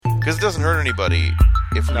Because it doesn't hurt anybody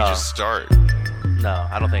if we No. just start. No,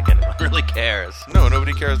 I don't think anyone really cares. No,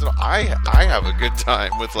 nobody cares at all. I have a good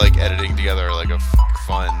time with editing together a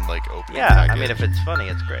fun opening Yeah, package. I mean, if it's funny,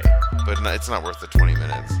 it's great. But it's not worth the 20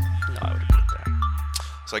 minutes. No, I would agree with that.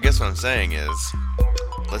 So I guess what I'm saying is,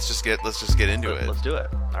 let's just get into it. Let's do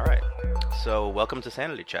it. All right. So, welcome to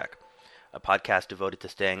Sanity Check, a podcast devoted to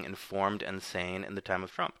staying informed and sane in the time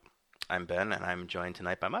of Trump. I'm Ben, and I'm joined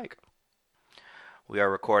tonight by Mike. We are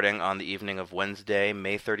recording on the evening of Wednesday,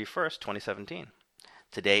 May 31st, 2017.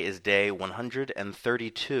 Today is day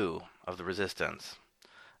 132 of the Resistance.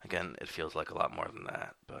 Again, it feels like a lot more than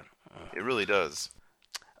that, but... It really does.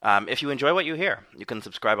 If you enjoy what you hear, you can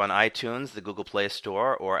subscribe on iTunes, the Google Play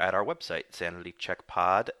Store, or at our website,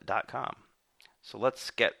 sanitycheckpod.com. So let's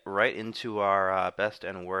get right into our best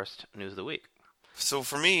and worst news of the week. So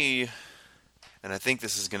for me, and I think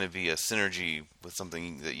this is going to be a synergy with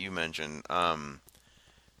something that you mentioned,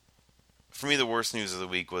 for me the worst news of the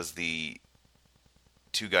week was the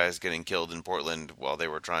two guys getting killed in Portland while they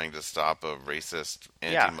were trying to stop a racist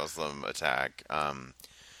anti-Muslim attack.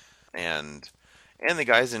 And the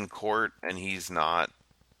guy's in court, and he's not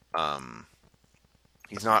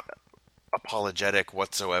apologetic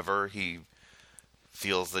whatsoever. He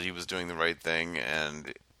feels that he was doing the right thing,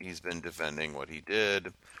 and he's been defending what he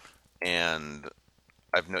did. And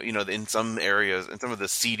I've in some areas, in some of the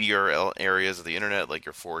seedier areas of the internet, like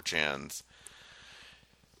your 4chans,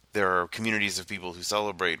 there are communities of people who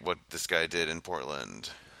celebrate what this guy did in Portland.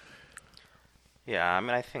 Yeah, I mean,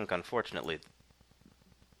 I think, unfortunately,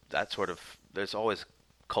 there's always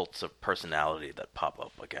cults of personality that pop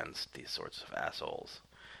up against these sorts of assholes.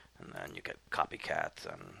 And then you get copycats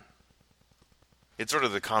and... It's sort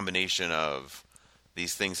of the combination of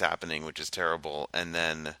these things happening, which is terrible, and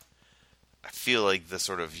then I feel like the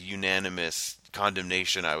sort of unanimous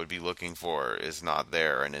condemnation I would be looking for is not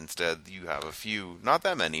there, and instead you have a few, not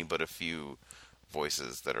that many, but a few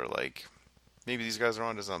voices that are like, maybe these guys are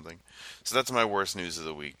onto something. So that's my worst news of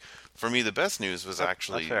the week. For me, the best news was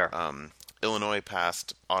actually Illinois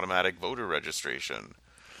passed automatic voter registration.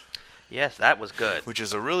 Yes, that was good. Which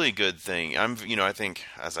is a really good thing. I think,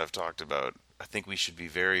 as I've talked about, I think we should be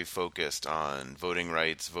very focused on voting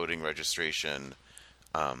rights, voting registration,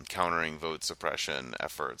 countering vote suppression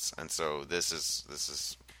efforts, and so this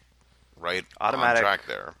is right on track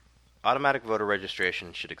there. Automatic voter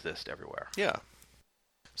registration should exist everywhere. Yeah.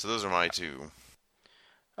 So those are my two.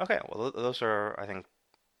 Okay, well, those are, I think,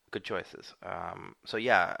 good choices. So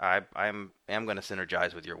yeah, I am going to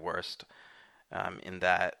synergize with your worst, in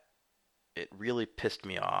that it really pissed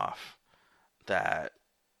me off that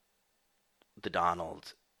the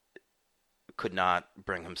Donald could not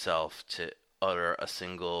bring himself to utter a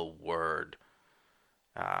single word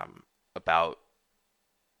about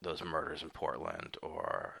those murders in Portland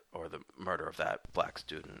or the murder of that black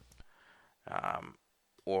student,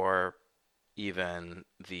 or even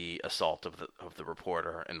the assault of the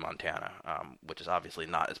reporter in Montana, which is obviously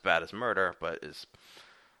not as bad as murder, but is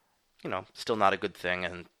still not a good thing,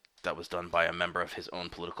 and that was done by a member of his own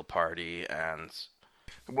political party, and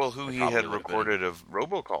who he had recorded a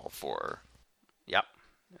robocall for. Yep.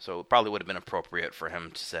 So it probably would have been appropriate for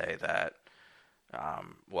him to say that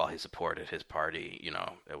while he supported his party,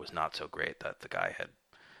 it was not so great that the guy had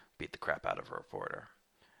beat the crap out of a reporter.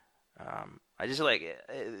 I just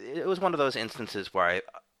it was one of those instances where I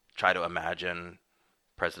try to imagine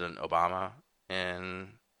President Obama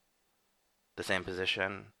in the same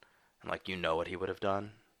position, and what he would have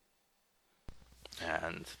done.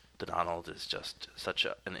 And the Donald is just such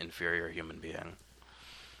an inferior human being.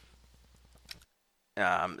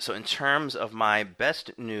 So in terms of my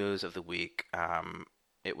best news of the week,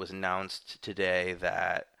 it was announced today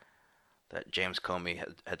that James Comey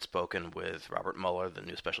had spoken with Robert Mueller, the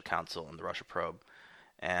new special counsel in the Russia probe,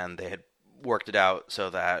 and they had worked it out so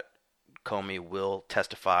that Comey will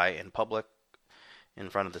testify in public in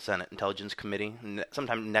front of the Senate Intelligence Committee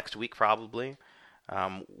sometime next week, probably,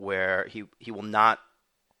 where he will not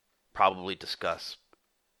probably discuss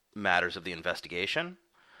matters of the investigation.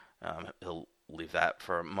 He'll leave that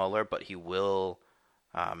for Mueller, but he will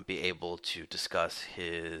be able to discuss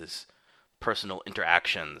his personal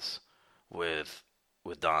interactions with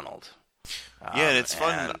Donald. Yeah, and it's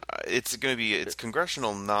fun. It's going to be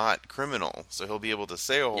congressional, not criminal, so he'll be able to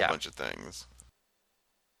say a whole bunch of things.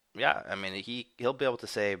 Yeah, I mean, he'll be able to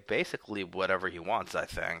say basically whatever he wants, I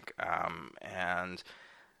think, and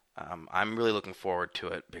I'm really looking forward to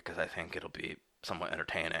it because I think it'll be somewhat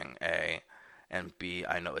entertaining, A, and B,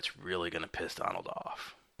 I know it's really going to piss Donald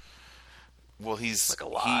off. Well, he's a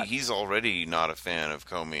lot. He's already not a fan of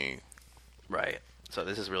Comey. Right. So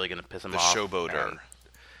this is really going to piss him the off. The showboater.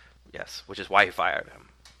 Yes, which is why he fired him.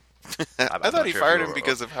 I'm I thought not he sure fired him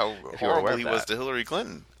because of how if you were aware horrible of he was that. to Hillary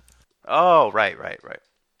Clinton. Oh, right.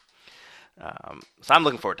 So I'm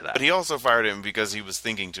looking forward to that. But he also fired him because he was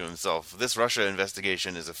thinking to himself, this Russia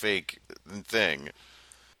investigation is a fake thing.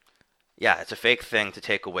 Yeah, it's a fake thing to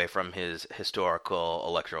take away from his historical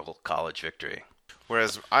electoral college victory.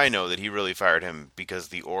 Whereas I know that he really fired him because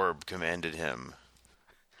the orb commanded him.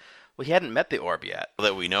 Well, he hadn't met the orb yet.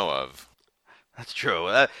 That we know of. That's true.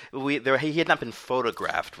 He had not been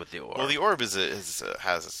photographed with the orb. Well, the orb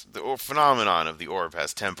has the phenomenon of the orb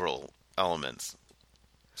has temporal elements.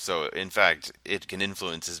 So, in fact, it can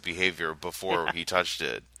influence his behavior before he touched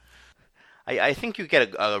it. I think you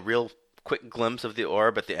get a real quick glimpse of the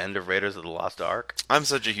orb at the end of Raiders of the Lost Ark. I'm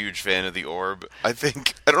such a huge fan of the orb. I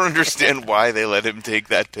don't understand why they let him take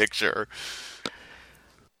that picture.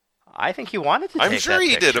 I think he wanted to take I'm sure that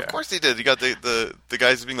he picture. did. Of course he did. You got the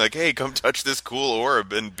guys being like, "Hey, come touch this cool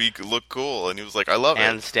orb and look cool," and he was like, "I love it."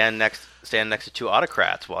 And stand next to two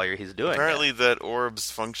autocrats while he's doing Apparently, it. that orb's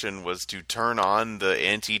function was to turn on the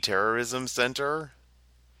anti-terrorism center.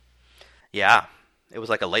 Yeah, it was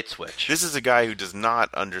like a light switch. This is a guy who does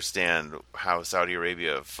not understand how Saudi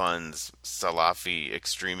Arabia funds Salafi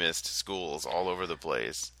extremist schools all over the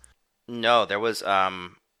place. No, there was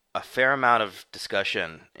a fair amount of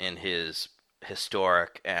discussion in his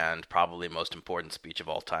historic and probably most important speech of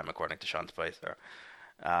all time, according to Sean Spicer,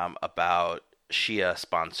 about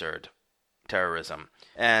Shia-sponsored terrorism.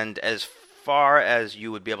 And as far as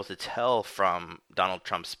you would be able to tell from Donald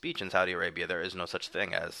Trump's speech in Saudi Arabia, there is no such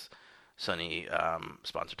thing as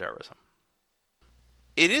Sunni-sponsored terrorism.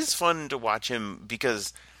 It is fun to watch him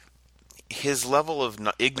because his level of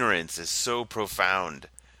ignorance is so profound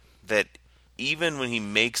that even when he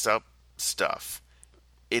makes up stuff,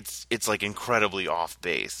 it's like incredibly off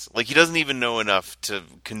base. Like he doesn't even know enough to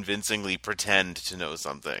convincingly pretend to know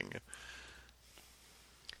something.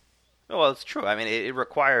 Well, it's true. I mean, it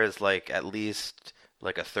requires at least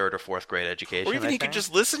a third or fourth grade education. Or even he could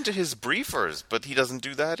just listen to his briefers, but he doesn't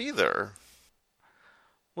do that either.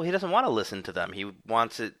 Well, he doesn't want to listen to them. He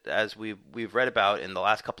wants it, as we've read about in the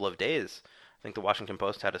last couple of days. I think the Washington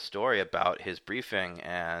Post had a story about his briefing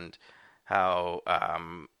and how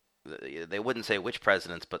they wouldn't say which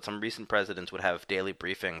presidents, but some recent presidents would have daily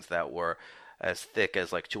briefings that were as thick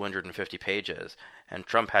as 250 pages, and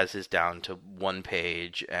Trump has his down to 1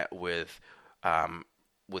 page with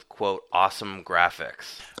quote awesome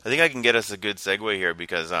graphics. I think I can get us a good segue here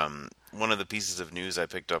because one of the pieces of news I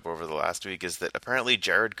picked up over the last week is that apparently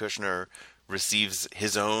Jared Kushner receives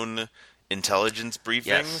his own intelligence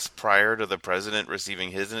briefings prior to the president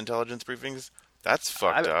receiving his intelligence briefings. That's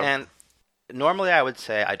fucked up. And normally I would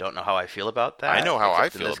say I don't know how I feel about that. I know how I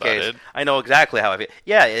feel about it. I know exactly how I feel.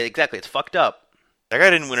 Yeah, exactly. It's fucked up. That guy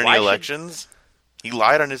didn't win any elections. He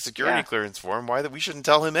lied on his security clearance form. Why that we shouldn't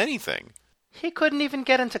tell him anything? He couldn't even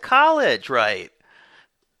get into college, right?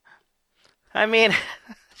 I mean,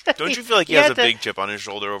 don't you feel like he has a big chip on his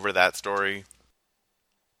shoulder over that story?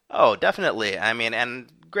 Oh, definitely. I mean,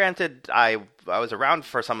 and granted, I was around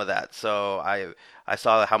for some of that, so I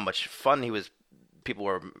saw how much fun people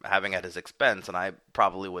were having at his expense, and I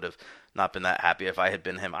probably would have not been that happy if I had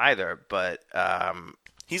been him either. But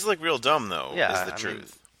he's real dumb, though. Yeah, is the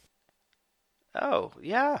truth. Oh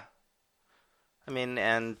yeah. I mean,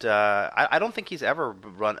 and I don't think he's ever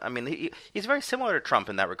run. I mean, he's very similar to Trump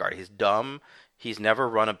in that regard. He's dumb. He's never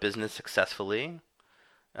run a business successfully.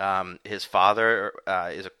 His father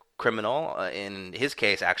is a criminal. In his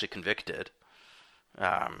case, actually convicted.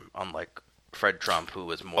 Unlike Fred Trump, who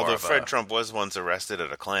was more. Although Fred Trump was once arrested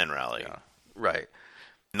at a Klan rally. Yeah, right.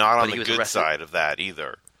 Not on the good side of that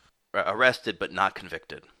either. Arrested, but not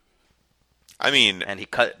convicted. I mean, and he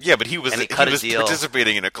cut. Yeah, but he was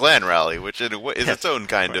participating in a Klan rally, which is its own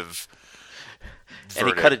kind of. Verdict. And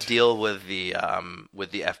he cut a deal with the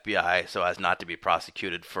FBI so as not to be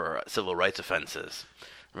prosecuted for civil rights offenses.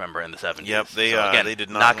 Remember in the 70s? Yep, they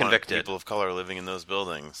did not want convicted. People of color living in those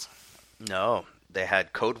buildings. No, they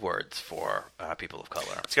had code words for people of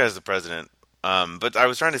color. This guy's the president. But I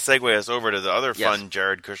was trying to segue us over to the other fun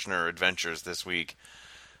Jared Kushner adventures this week,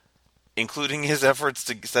 including his efforts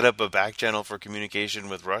to set up a back channel for communication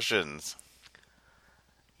with Russians.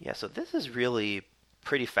 Yeah, so this is really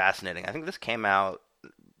pretty fascinating. I think this came out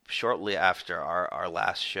shortly after our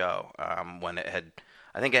last show, when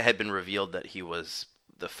I think it had been revealed that he was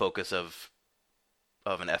the focus of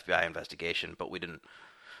an FBI investigation, but we didn't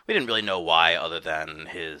really know why, other than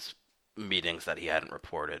his meetings that he hadn't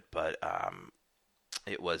reported. But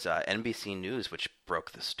it was NBC News which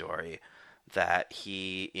broke the story that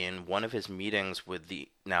he, in one of his meetings with the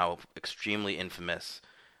now extremely infamous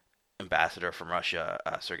ambassador from Russia,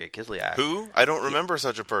 Sergei Kislyak. Who? I don't remember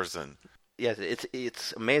such a person. Yes,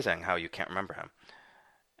 it's amazing how you can't remember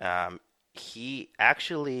him. He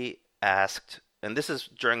actually asked, and this is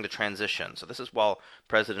during the transition, so this is while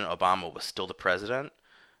President Obama was still the president,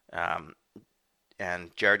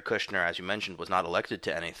 and Jared Kushner, as you mentioned, was not elected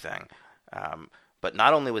to anything. But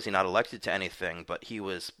not only was he not elected to anything, but he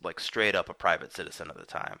was like straight up a private citizen at the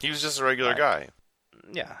time. He was just a regular guy.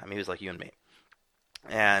 Yeah, I mean, he was like you and me.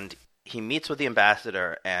 And he meets with the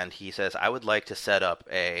ambassador, and he says, I would like to set up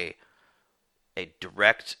a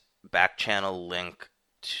direct back channel link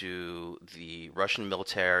to the Russian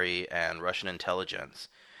military and Russian intelligence.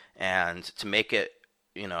 And to make it,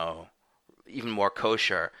 even more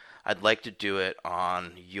kosher, I'd like to do it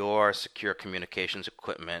on your secure communications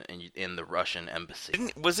equipment in the Russian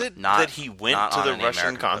embassy. Was it that he went to the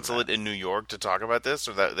Russian consulate in New York to talk about this,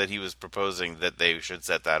 or that he was proposing that they should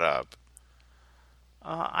set that up?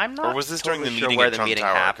 I'm not. Or was this totally during the sure meeting where at the Trump meeting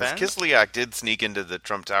Tower? happened. Because Kislyak did sneak into the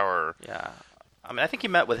Trump Tower. Yeah, I mean, I think he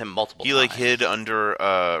met with him multiple times. He hid under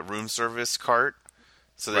a room service cart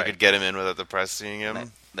so they could get him in without the press seeing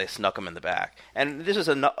him. They snuck him in the back, and this is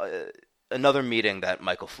another meeting that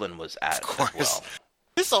Michael Flynn was at as well.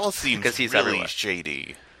 This all seems really everywhere.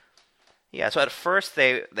 shady. Yeah, so at first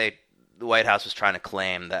the White House was trying to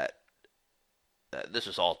claim that this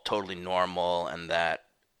was all totally normal and that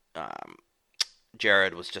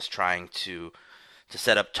Jared was just trying to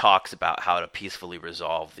set up talks about how to peacefully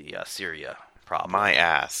resolve the Syria problem. My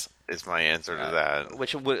ass is my answer to that.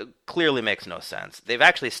 Which clearly makes no sense. They've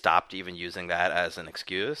actually stopped even using that as an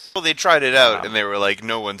excuse. Well, they tried it out, and they were like,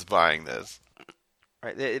 no one's buying this.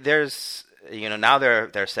 Right. There's, now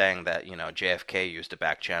they're saying that, JFK used a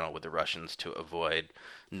back channel with the Russians to avoid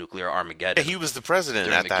nuclear Armageddon. Yeah, he was the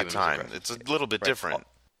president at that time. It's a little bit different.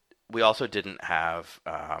 We also didn't have,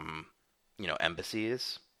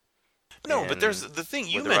 embassies. No, but there's the thing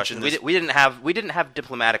you mentioned. We didn't have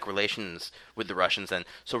diplomatic relations with the Russians, and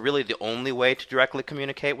so really the only way to directly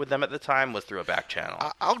communicate with them at the time was through a back channel.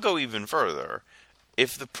 I'll go even further.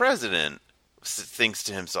 If the president thinks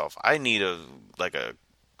to himself, "I need a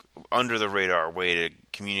under the radar way to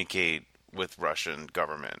communicate with Russian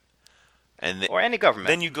government," or any government,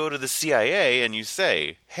 then you go to the CIA and you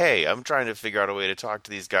say, "Hey, I'm trying to figure out a way to talk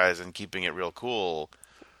to these guys and keeping it real cool."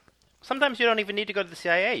 Sometimes you don't even need to go to the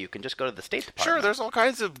CIA. You can just go to the State Department. Sure, there's all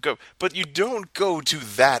kinds of but you don't go to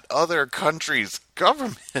that other country's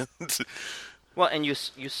government. Well, and you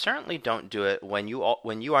certainly don't do it when you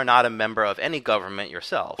are not a member of any government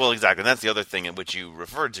yourself. Well, exactly. And that's the other thing in which you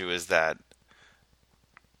referred to is that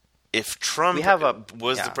if Trump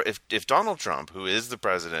if Donald Trump, who is the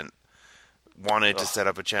president, wanted to set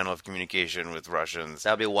up a channel of communication with Russians,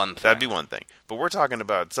 that'd be one thing. That'd be one thing. But we're talking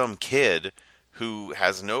about some kid who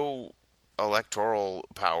has no electoral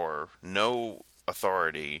power, no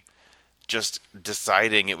authority, just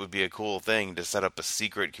deciding it would be a cool thing to set up a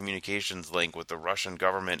secret communications link with the Russian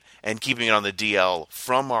government and keeping it on the DL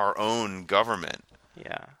from our own government.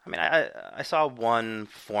 Yeah. I mean, I saw one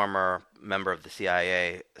former member of the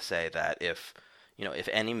CIA say that if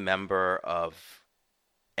any member of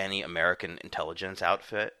any American intelligence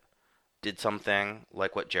outfit did something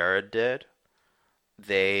like what Jared did,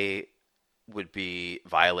 they would be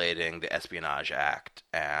violating the Espionage Act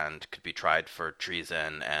and could be tried for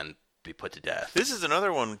treason and be put to death. This is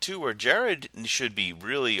another one, too, where Jared should be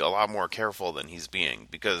really a lot more careful than he's being,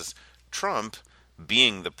 because Trump,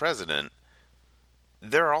 being the president,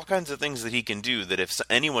 there are all kinds of things that he can do that if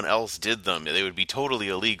anyone else did them, they would be totally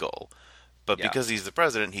illegal. But because he's the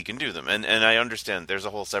president, he can do them. And I understand there's a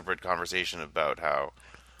whole separate conversation about how,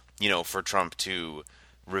 for Trump to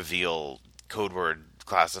reveal code word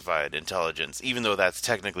classified intelligence, even though that's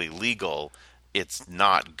technically legal, it's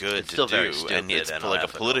not good to do, and it's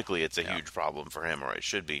politically it's a huge problem for him, or it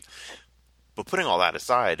should be. But putting all that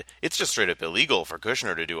aside, it's just straight up illegal for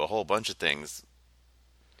Kushner to do a whole bunch of things,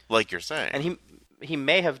 like you're saying. And he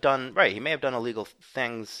may have done illegal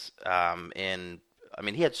things.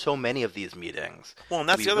 He had so many of these meetings. Well, and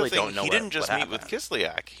that's the other thing. He didn't just meet with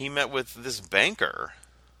Kislyak. He met with this banker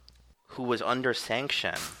who was under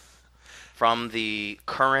sanction from the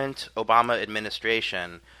current Obama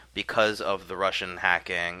administration because of the Russian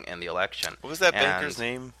hacking and the election. What was that banker's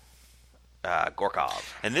name? Gorkov.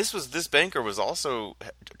 And this banker was also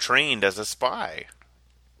trained as a spy.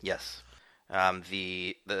 Yes.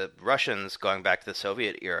 The Russians, going back to the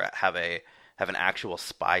Soviet era, have an actual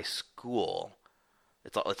spy school.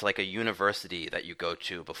 It's like a university that you go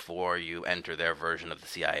to before you enter their version of the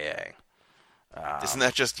CIA. Isn't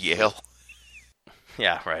that just Yale?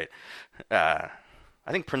 Yeah, right. I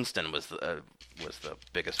think Princeton was the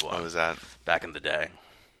biggest one. What was that? Back in the day.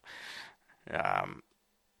 Um,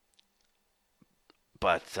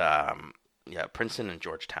 but yeah, Princeton and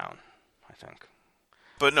Georgetown, I think.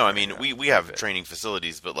 But no, I mean, Very, we very have big. training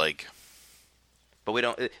facilities, but like, But we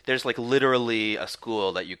don't. There's like literally a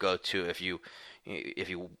school that you go to if you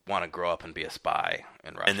want to grow up and be a spy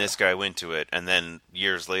in and Russia. this guy went to it, and then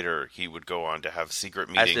years later he would go on to have secret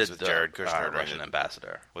As meetings did with the Jared Kushner during Russian the.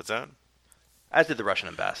 ambassador. What's that? As did the Russian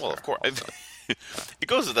Well, ambassador. of course. Also. It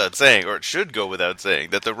goes without saying, or it should go without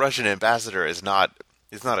saying, that the Russian ambassador is not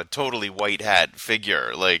a totally white hat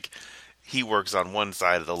figure. Like, he works on one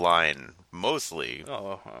side of the line mostly.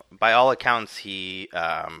 Oh, by all accounts, he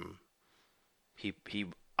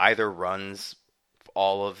either runs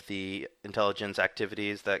all of the intelligence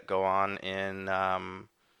activities that go on in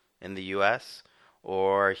the U.S.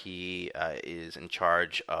 or he is in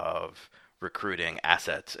charge of recruiting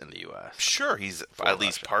assets in the U.S. Sure, he's for at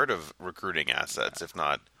least Russia. part of recruiting assets, if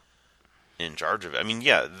not in charge of it. I mean,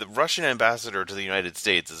 yeah, the Russian ambassador to the United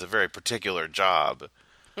States is a very particular job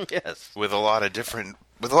Yes, with a lot of different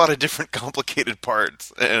complicated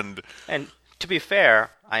parts, and and to be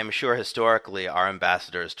fair, I am sure historically our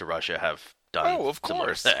ambassadors to Russia have done oh, of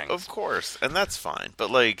similar course, things. and that's fine. But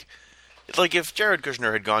like if Jared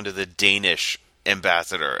Kushner had gone to the Danish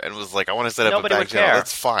ambassador and was like, "I want to set up a Nobody back would channel," care.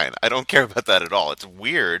 that's fine. I don't care about that at all. It's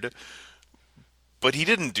weird, but he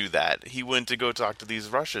didn't do that. He went to go talk to these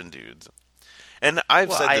Russian dudes. And I've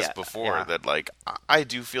Well, said this I before yeah. that like I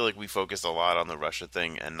do feel like we focus a lot on the Russia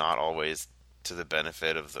thing and not always to the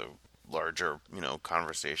benefit of the larger,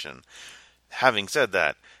 conversation. Having said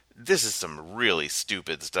that, this is some really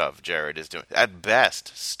stupid stuff Jared is doing. At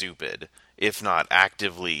best, stupid, if not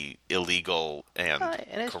actively illegal and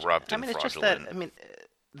And corrupt I and mean, it's just that fraudulent. I mean,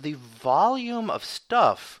 the volume of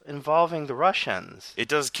stuff involving the Russians It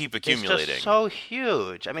does keep is accumulating. just so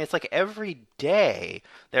huge. I mean, it's like every day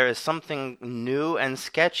there is something new and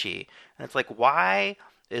sketchy, and it's like, why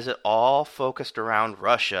is it all focused around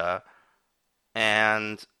Russia?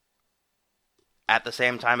 And at the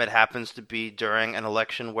same time, it happens to be during an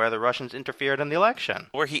election where the Russians interfered in the election,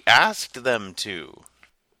 Where he asked them to.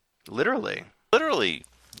 literally. Literally,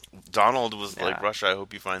 Donald was like, Yeah. Russia, I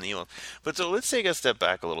hope you find the email. But so let's take a step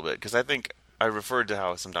back a little bit, because I think I referred to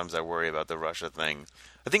how sometimes I worry about the Russia thing.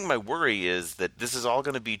 I think my worry is that this is all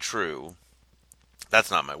going to be true.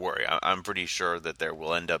 That's not my worry. I'm pretty sure that there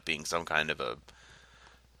will end up being some kind of a.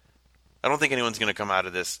 I don't think anyone's going to come out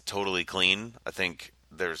of this totally clean. I think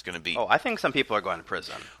there's going to be. Oh, I think some people are going to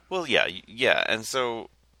prison. Well, yeah, yeah, and so,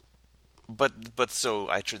 but so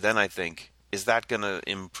then I think, is that going to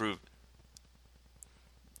improve?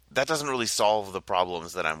 That doesn't really solve the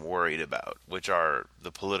problems that I'm worried about, which are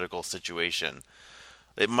the political situation.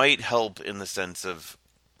 It might help in the sense of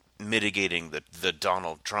mitigating the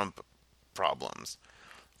Donald Trump problems,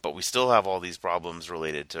 but we still have all these problems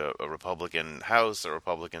related to a Republican House, a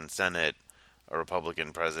Republican Senate, a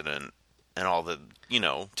Republican president, and all the,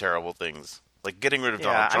 terrible things. Like getting rid of Yeah,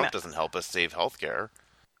 Donald I mean, Trump doesn't help us save healthcare.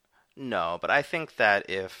 no, but I think that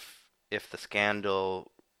if the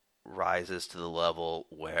scandal rises to the level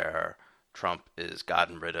where Trump is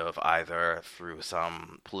gotten rid of either through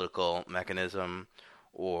some political mechanism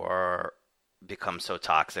or becomes so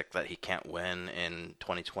toxic that he can't win in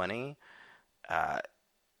 2020, uh,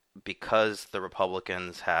 because the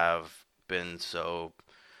Republicans have been so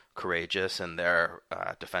courageous in their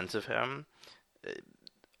defense of him,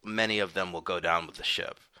 many of them will go down with the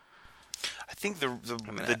ship. I think the the,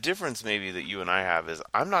 I mean, the difference maybe that you and I have is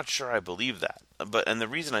I'm not sure I believe that. And the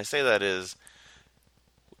reason I say that is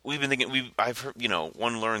we've been thinking I've heard,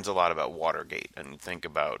 one learns a lot about Watergate and you think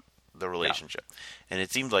about the yeah, relationship. And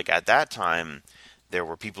it seemed like at that time there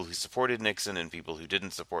were people who supported Nixon and people who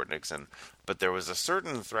didn't support Nixon, but there was a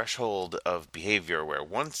certain threshold of behavior where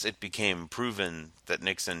once it became proven that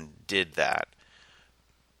Nixon did that,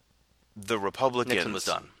 the Republicans, Nixon was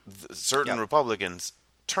done. certain Yep. Republicans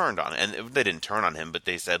turned on it. And they didn't turn on him, but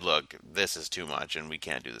they said, look, this is too much and we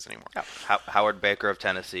can't do this anymore. Yeah. Howard Baker of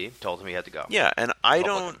Tennessee told him he had to go. Yeah, and I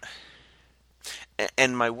don't. Republican.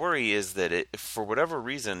 And my worry is that for whatever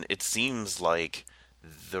reason, it seems like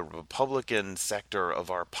the Republican sector of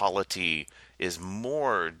our polity is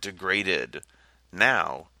more degraded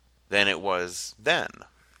now than it was then.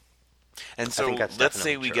 And so think that's let's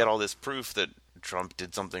say definitely we true. get all this proof that Trump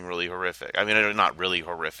did something really horrific. I mean, not really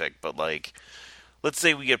horrific, but like, let's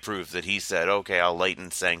say we get proof that he said, okay, I'll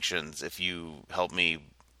lighten sanctions if you help me,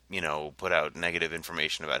 put out negative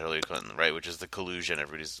information about Hillary Clinton, right? Which is the collusion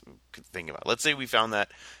everybody's thinking about. Let's say we found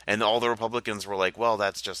that, and all the Republicans were like, well,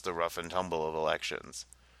 that's just the rough and tumble of elections.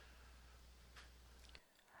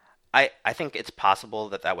 I think it's possible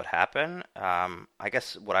that that would happen. I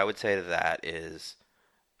guess what I would say to that is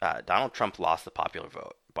Donald Trump lost the popular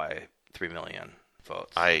vote by 3 million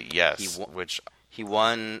votes. Yes, He which He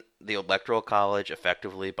won the Electoral College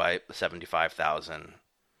effectively by 75,000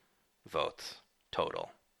 votes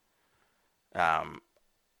total.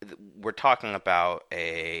 We're talking about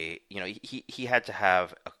he had to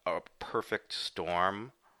have a perfect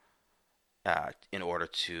storm in order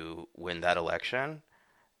to win that election.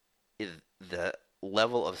 The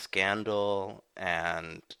level of scandal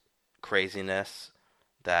and craziness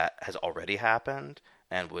that has already happened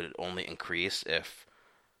and would only increase if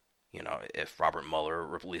Robert Mueller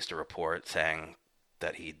released a report saying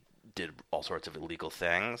that he did all sorts of illegal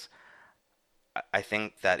things. I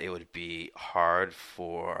think that it would be hard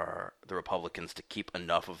for the Republicans to keep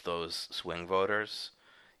enough of those swing voters,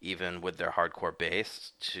 even with their hardcore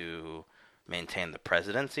base, to maintain the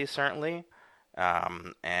presidency, certainly.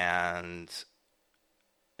 And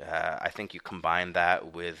I think you combine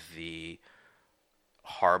that with the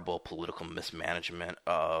horrible political mismanagement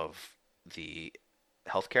of the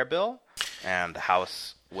healthcare bill, and the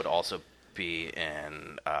House would also be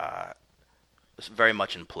in very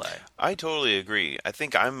much in play. I totally agree. I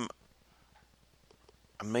think I'm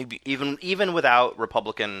maybe even without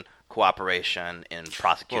Republican cooperation in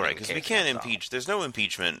prosecuting. Right, because we can't impeach. There's no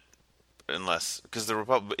impeachment because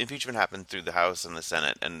impeachment happened through the House and the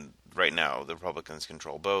Senate, and right now the Republicans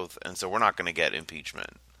control both, and so we're not going to get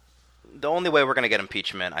impeachment. The only way we're going to get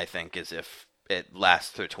impeachment, I think, is if it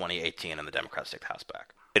lasts through 2018 and the Democrats take the House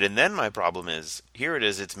back. And then my problem is, here it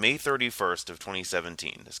is, it's May 31st of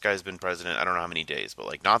 2017. This guy's been president, I don't know how many days,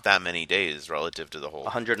 but not that many days relative to the whole...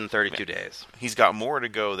 132 days. He's got more to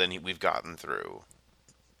go than we've gotten through.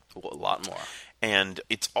 A lot more. And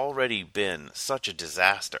it's already been such a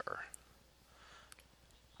disaster.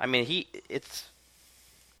 I mean,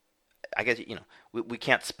 I guess, we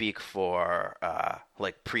can't speak for,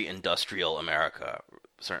 pre-industrial America,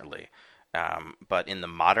 certainly. But in the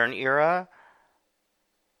modern era,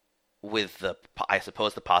 with I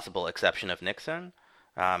suppose the possible exception of Nixon,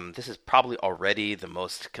 this is probably already the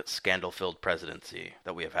most scandal-filled presidency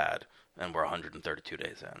that we have had, and we're 132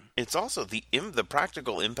 days in. It's also the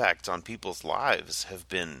practical impacts on people's lives have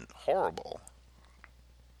been horrible.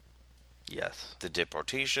 Yes. The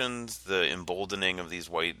deportations, the emboldening of these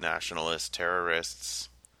white nationalist terrorists.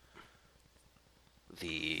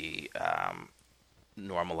 The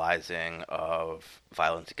normalizing of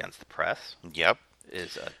violence against the press. Yep.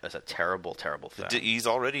 Is a terrible, terrible thing. He's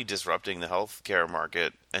already disrupting the healthcare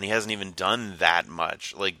market, and he hasn't even done that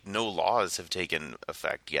much. No laws have taken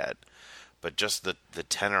effect yet, but just the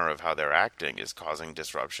tenor of how they're acting is causing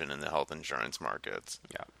disruption in the health insurance markets.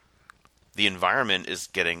 Yeah. The environment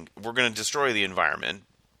we're going to destroy the environment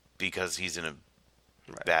because he's in a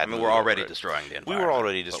bad mood. We're already destroying the environment. We were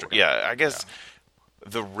already destroying. Yeah, I guess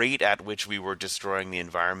the rate at which we were destroying the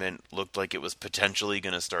environment looked like it was potentially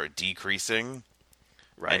going to start decreasing.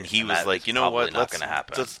 Right. And he was like, you know what,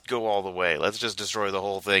 let's go all the way. Let's just destroy the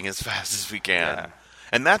whole thing as fast as we can. Yeah.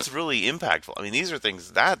 And that's really impactful. I mean, these are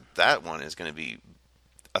things, that one is going to be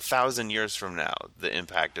 1,000 years from now. The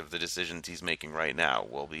impact of the decisions he's making right now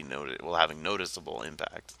will have a noticeable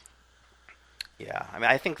impact. Yeah. I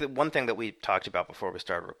mean, I think that one thing that we talked about before we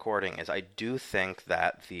started recording is I do think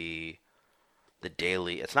that the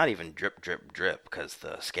daily, it's not even drip, drip, drip, because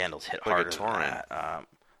the scandals hit harder than that.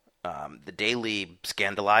 The daily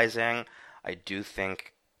scandalizing, I do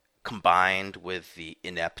think, combined with the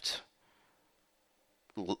inept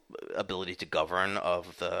ability to govern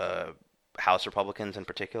of the House Republicans in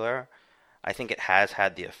particular, I think it has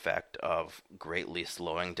had the effect of greatly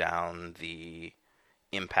slowing down the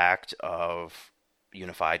impact of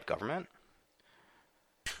unified government.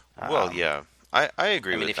 Well, yeah, I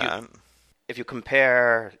agree with that. If you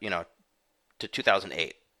compare, to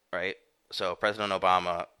 2008, right? So President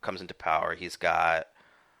Obama comes into power. He's got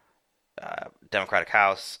Democratic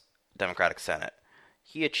House, Democratic Senate.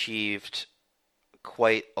 He achieved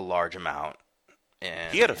quite a large amount.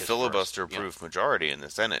 He had a filibuster-proof majority in the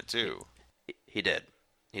Senate too. He did,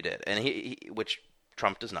 and he which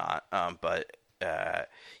Trump does not. But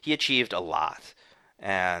he achieved a lot,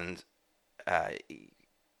 and I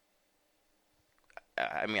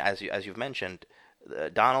mean, as you've mentioned,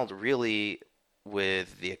 Donald really,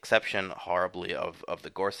 with the exception, horribly, of the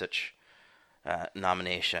Gorsuch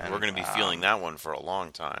nomination. We're going to be feeling that one for a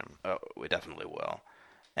long time. Oh, we definitely will.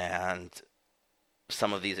 And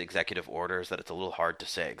some of these executive orders that it's a little hard to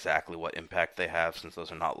say exactly what impact they have since those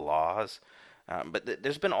are not laws. But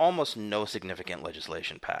there's been almost no significant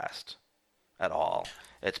legislation passed at all.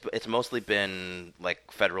 It's mostly been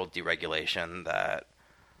like federal deregulation that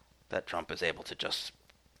Trump is able to just,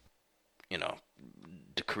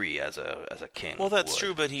 decree as a king. Well, that's would.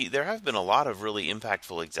 true, but there have been a lot of really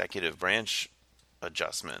impactful executive branch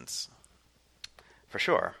adjustments. For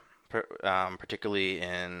sure, particularly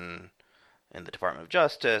in the Department of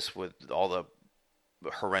Justice with all the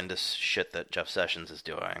horrendous shit that Jeff Sessions is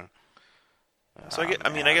doing. So I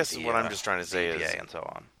guess what I'm just trying to say is and so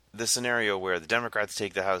on. The scenario where the Democrats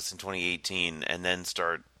take the House in 2018 and then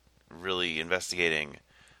start really investigating.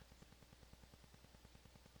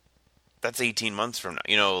 That's 18 months from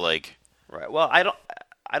now. Right. Well, I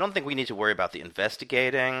don't think we need to worry about the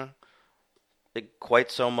investigating quite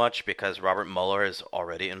so much because Robert Mueller is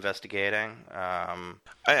already investigating.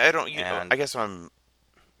 I don't. I guess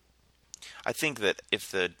I think that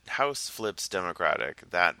if the House flips Democratic,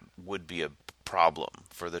 that would be a problem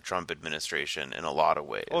for the Trump administration in a lot of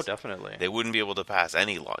ways. Oh, definitely. They wouldn't be able to pass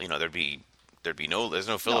any law. There's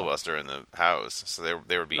no filibuster in the House, so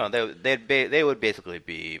there would be. No, they would basically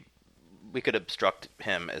be. We could obstruct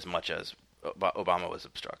him as much as Obama was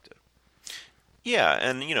obstructed. Yeah,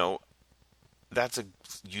 and that's a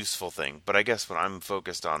useful thing. But I guess what I'm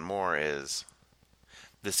focused on more is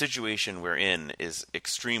the situation we're in is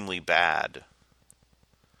extremely bad.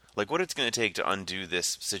 Like, what it's going to take to undo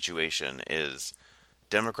this situation is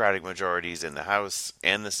Democratic majorities in the House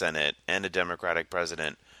and the Senate and a Democratic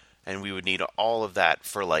president, and we would need all of that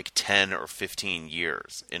for 10 or 15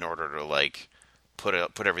 years in order to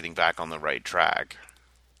put everything back on the right track.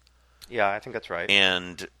 Yeah, I think that's right.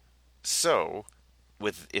 And so,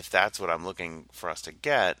 if that's what I'm looking for us to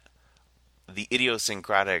get, the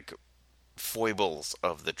idiosyncratic foibles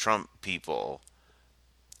of the Trump people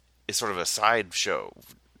is sort of a sideshow.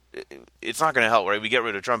 It's not going to help, right? We get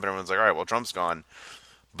rid of Trump and everyone's like, all right, well, Trump's gone.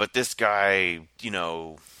 But this guy,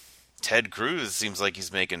 Ted Cruz seems like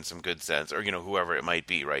he's making some good sense, or whoever it might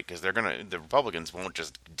be, right? Because the Republicans won't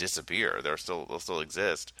just disappear; they'll still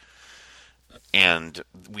exist, and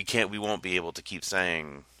we won't be able to keep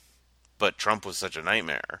saying, but Trump was such a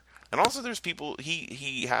nightmare. And also, there's people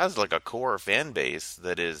he has a core fan base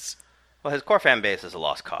that is. Well, his core fan base is a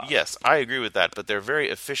lost cause. Yes, I agree with that, but they're very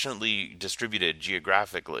efficiently distributed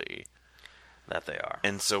geographically. That they are,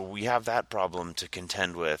 and so we have that problem to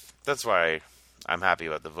contend with. That's why I'm happy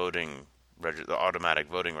about the automatic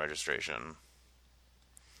voting registration.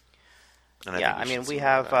 And we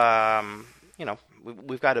have,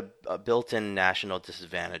 we've got a built-in national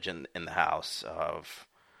disadvantage in the House of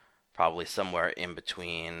probably somewhere in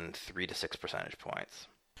between 3 to 6 percentage points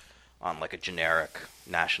on a generic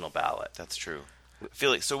national ballot. That's true.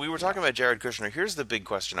 Felix, so we were talking about Jared Kushner. Here's the big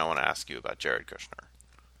question I want to ask you about Jared Kushner.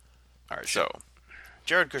 All right, so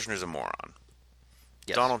Jared Kushner's a moron.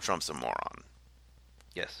 Yes. Donald Trump's a moron.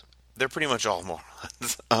 Yes. They're pretty much all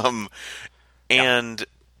morons. And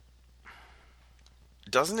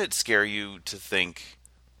doesn't it scare you to think,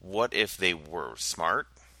 what if they were smart?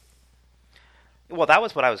 Well, that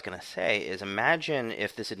was what I was going to say, is imagine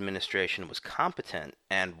if this administration was competent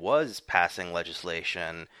and was passing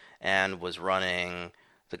legislation and was running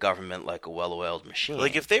the government like a well-oiled machine.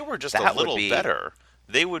 If they were just a little better,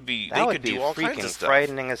 they could do all kinds of stuff. That would be freaking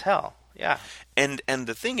frightening as hell. Yeah. And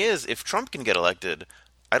the thing is, if Trump can get elected,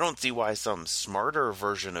 I don't see why some smarter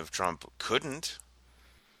version of Trump couldn't.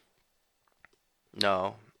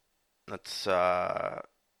 No. That's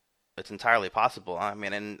it's entirely possible. I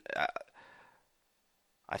mean, and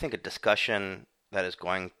I think a discussion that is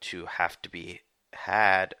going to have to be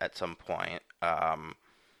had at some point, and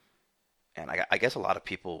I guess a lot of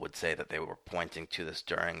people would say that they were pointing to this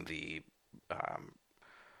during the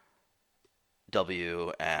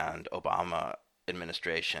W and Obama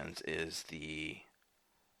administrations, is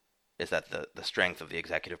that the strength of the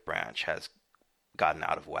executive branch has gotten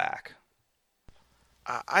out of whack.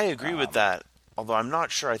 I agree with that, although I'm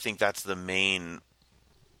not sure I think that's the main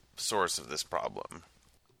source of this problem.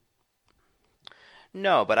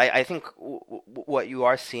 No, but I think what you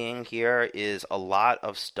are seeing here is a lot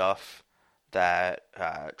of stuff that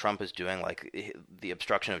Trump is doing, like the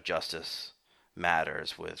obstruction of justice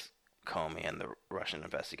matters with Comey and the Russian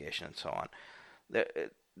investigation and so on.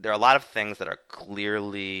 There are a lot of things that are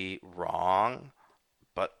clearly wrong,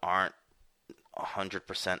 but aren't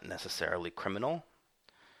 100% necessarily criminal.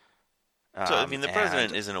 So, I mean, the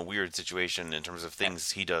president is in a weird situation in terms of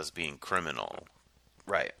things he does being criminal.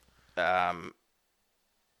 Right.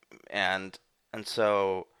 And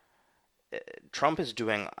so Trump is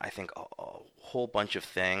doing, I think, a whole bunch of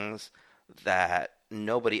things that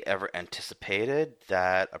nobody ever anticipated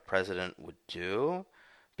that a president would do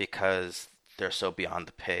because they're so beyond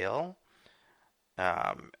the pale.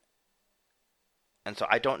 And so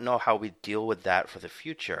I don't know how we deal with that for the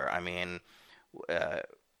future. I mean,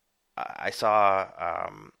 I saw,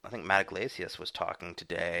 I think Matt Iglesias was talking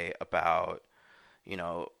today about,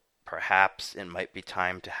 perhaps it might be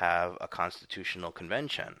time to have a constitutional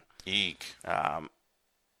convention. Eek.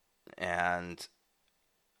 And,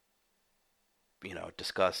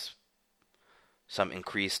 discuss some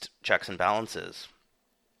increased checks and balances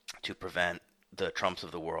to prevent the Trumps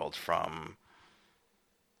of the world from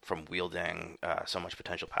wielding so much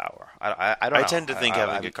potential power. I don't know. I tend to think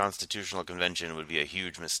having a constitutional convention would be a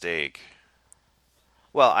huge mistake.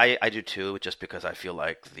 Well, I do too, just because I feel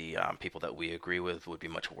like the people that we agree with would be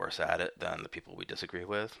much worse at it than the people we disagree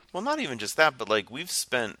with. Well, not even just that, but like we've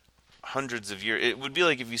spent hundreds of years. It would be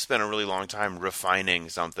like if you spent a really long time refining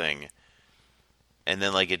something, and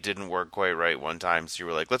then like it didn't work quite right one time, so you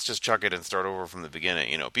were like, let's just chuck it and start over from the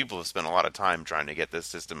beginning. People have spent a lot of time trying to get this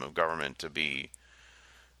system of government to be.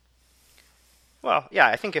 Well, yeah,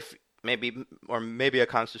 I think if maybe a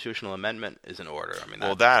constitutional amendment is in order. I mean,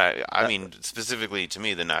 I mean specifically to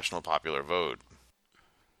me, the national popular vote.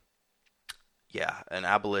 Yeah, an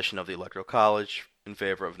abolition of the Electoral College in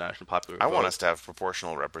favor of national popular vote. I want us to have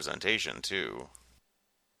proportional representation too.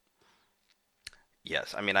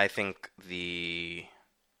 Yes, I mean, I think certainly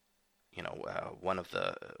one of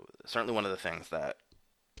the things that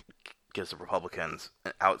gives the Republicans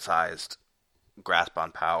an outsized grasp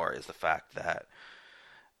on power is the fact that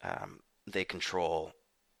they control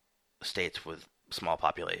states with small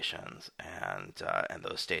populations, and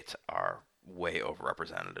those states are way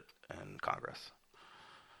overrepresented in Congress.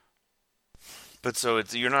 But so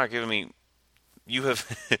you're not giving me. You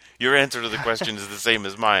have your answer to the question is the same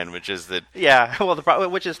as mine, which is that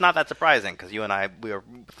which is not that surprising because you and I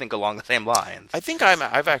think along the same lines. I think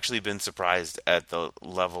I've actually been surprised at the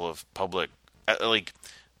level of public like.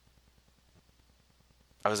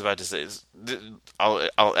 I was about to say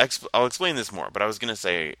I'll explain this more, but I was going to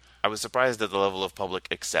say I was surprised at the level of public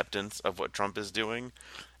acceptance of what Trump is doing,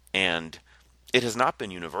 and it has not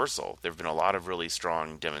been universal. There have been a lot of really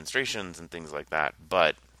strong demonstrations and things like that,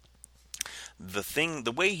 but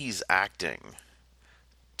the way he's acting,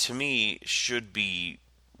 to me, should be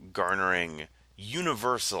garnering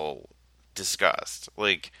universal disgust.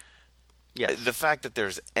 Like, yes. The fact that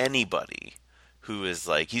there's anybody who is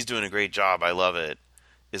like, he's doing a great job, I love it,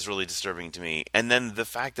 is really disturbing to me. And then the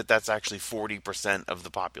fact that that's actually 40% of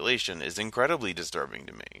the population is incredibly disturbing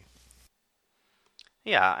to me.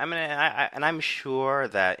 Yeah, I mean, I'm sure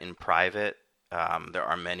that in private, there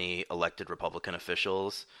are many elected Republican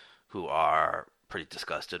officials who are pretty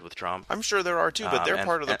disgusted with Trump. I'm sure there are too, but they're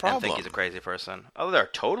part of the problem. And think he's a crazy person. Oh,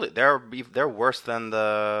 they're worse than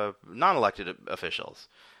the non-elected officials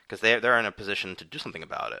because they're in a position to do something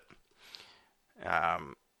about it.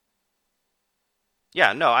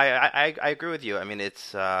 Yeah, no, I agree with you. I mean,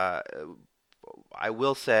 it's I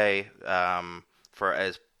will say for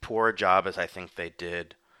as poor a job as I think they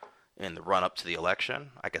did in the run-up to the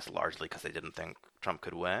election, I guess largely because they didn't think Trump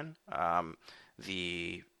could win,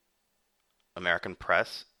 the American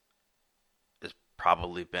press has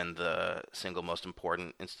probably been the single most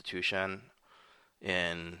important institution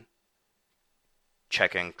in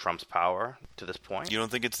checking Trump's power to this point. You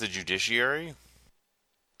don't think it's the judiciary?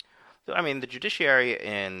 I mean, the judiciary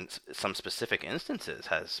in some specific instances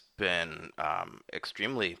has been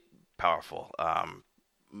extremely powerful.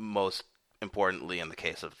 Most importantly in the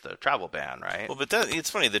case of the travel ban, right? Well, but it's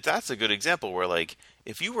funny that's a good example where, like,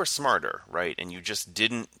 if you were smarter, right, and you just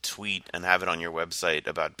didn't tweet and have it on your website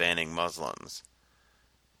about banning Muslims,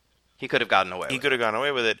 he could have gotten away. He could have gone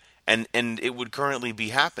away with it, and it would currently be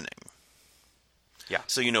happening. Yeah.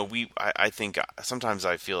 So I think sometimes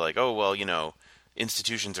I feel like, oh well,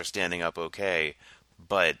 institutions are standing up okay,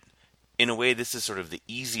 but in a way, this is sort of the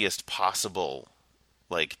easiest possible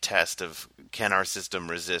like test of can our system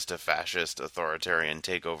resist a fascist authoritarian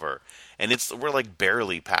takeover, and we're like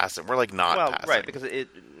barely passing. We're like not passing. Right, because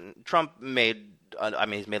Trump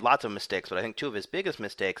he's made lots of mistakes, but I think two of his biggest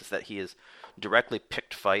mistakes is that he has directly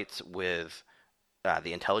picked fights with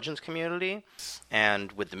the intelligence community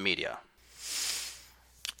and with the media.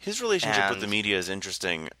 His relationship with the media is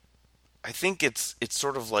interesting. I think it's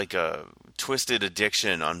sort of like a twisted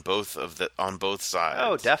addiction on both sides.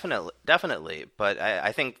 Oh, definitely. But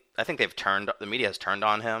I think the media has turned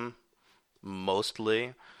on him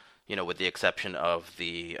mostly, with the exception of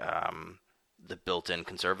the built-in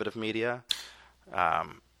conservative media.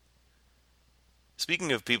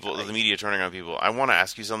 Speaking of the media turning on people, I want to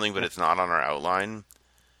ask you something, but it's not on our outline.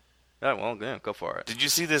 Oh, well, yeah, go for it. Did you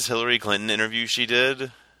see this Hillary Clinton interview she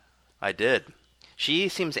did? I did. She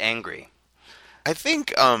seems angry. I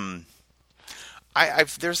think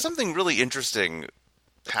there's something really interesting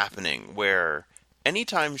happening where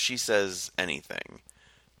anytime she says anything,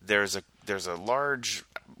 there's a large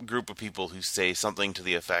group of people who say something to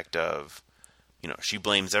the effect of, she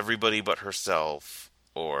blames everybody but herself,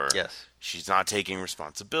 or Yes. she's not taking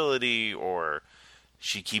responsibility, or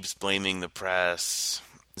she keeps blaming the press.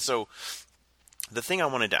 So the thing I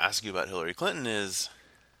wanted to ask you about Hillary Clinton is,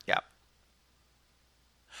 Yeah.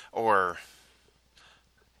 or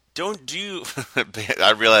do you?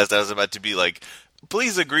 I realized I was about to be like,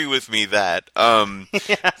 please agree with me that.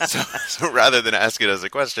 So rather than ask it as a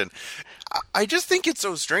question, I just think it's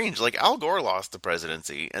so strange. Like, Al Gore lost the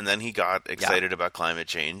presidency, and then he got excited about climate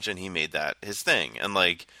change, and he made that his thing. And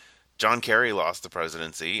like, John Kerry lost the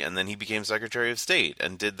presidency, and then he became Secretary of State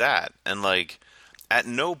and did that. And like, at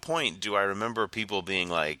no point do I remember people being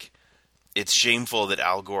like, it's shameful that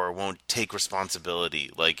Al Gore won't take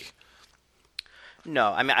responsibility. Like,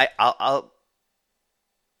 No, I mean, I'll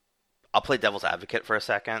play devil's advocate for a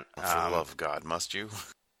secon. For the love of God, must you?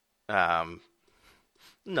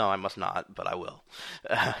 No, I must not, but I will.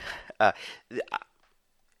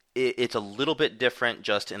 It's a little bit different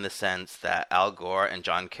just in the sense that Al Gore and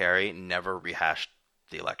John Kerry never rehashed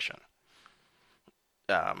the election.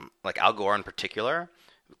 Like Al Gore in particular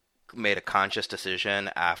made a conscious decision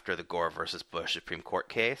after the Gore versus Bush Supreme Court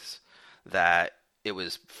case that it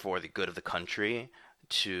was for the good of the country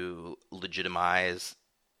to legitimize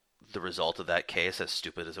the result of that case, as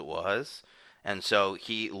stupid as it was. And so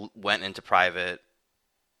he went into private,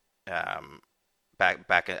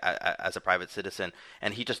 back as a private citizen,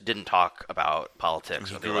 and he just didn't talk about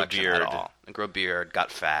politics or the election at all. And grew a beard,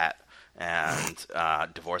 got fat, and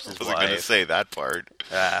divorced his wife. I wasn't going to say that part.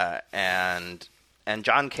 And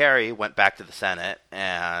John Kerry went back to the Senate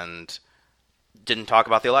and didn't talk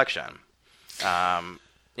about the election.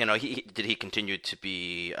 He continued to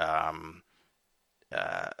be, an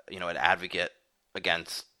advocate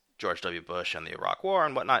against George W. Bush and the Iraq War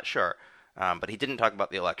and whatnot? Sure. But he didn't talk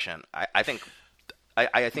about the election. I think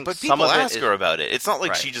but some people of ask her about it. It's not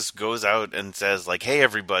like right. She just goes out and says, like, hey,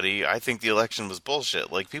 everybody, I think the election was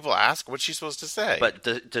bullshit. Like, people ask what's she supposed to say.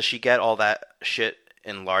 But does she get all that shit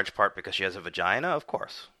in large part because she has a vagina? Of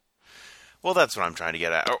course. Well, that's what I'm trying to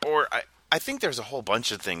get at. Or I think there's a whole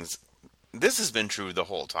bunch of things. This has been true the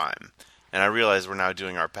whole time. And I realize we're now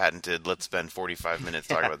doing our patented, let's spend 45 minutes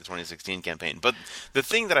talking about the 2016 campaign. But the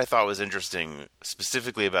thing that I thought was interesting,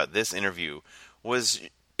 specifically about this interview, was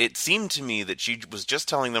it seemed to me that she was just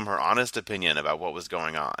telling them her honest opinion about what was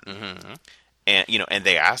going on. Mm-hmm. And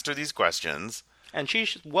they asked her these questions. And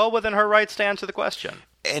she's well within her rights to answer the question.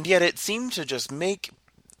 And yet it seemed to just make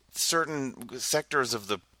certain sectors of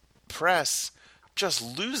the press just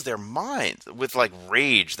lose their minds with, like,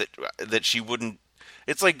 rage that she wouldn't.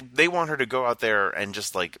 It's like they want her to go out there and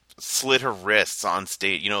just, like, slit her wrists on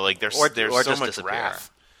stage. There's or so much disappear. wrath.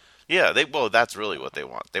 Yeah, that's really what they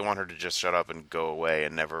want. They want her to just shut up and go away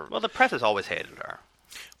and never. Well, the press has always hated her.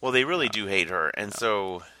 Well, they really do hate her, and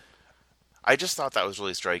so I just thought that was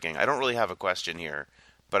really striking. I don't really have a question here,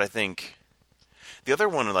 but I think the other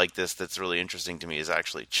one like this that's really interesting to me is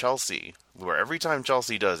actually Chelsea, where every time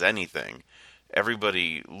Chelsea does anything,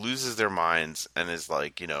 everybody loses their minds and is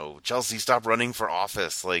like, Chelsea, stop running for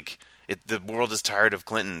office. Like, the world is tired of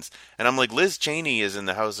Clintons. And I'm like, Liz Cheney is in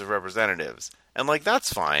the House of Representatives. And, like,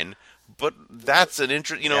 that's fine. But that's an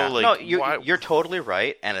interest, like... No, you're totally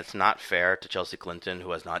right, and it's not fair to Chelsea Clinton,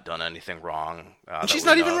 who has not done anything wrong. She's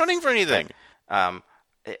not even running for anything.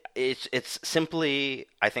 It's simply,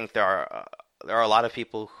 I think there are a lot of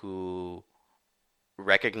people who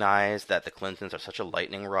recognize that the Clintons are such a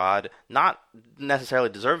lightning rod, not necessarily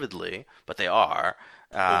deservedly, but they are.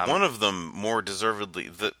 One of them more deservedly.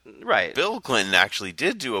 Right. Bill Clinton actually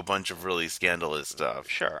did do a bunch of really scandalous stuff.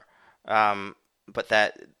 Sure.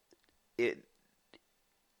 But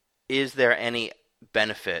is there any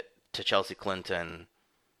benefit to Chelsea Clinton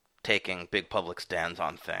taking big public stands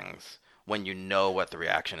on things when you know what the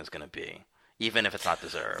reaction is going to be? Even if it's not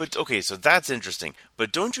deserved. But, okay, so that's interesting.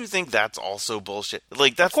 But don't you think that's also bullshit?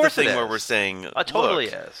 Like, that's the thing where we're saying, it totally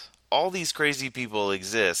is. All these crazy people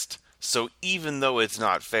exist, so even though it's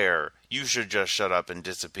not fair, you should just shut up and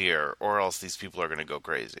disappear, or else these people are going to go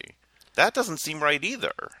crazy. That doesn't seem right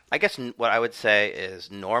either. I guess what I would say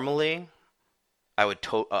is normally I would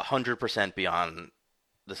 100% be on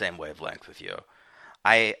the same wavelength with you.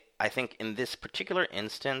 I think in this particular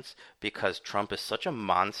instance, because Trump is such a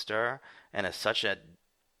monster and is such a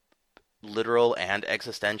literal and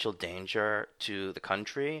existential danger to the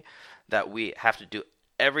country, that we have to do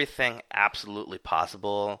everything absolutely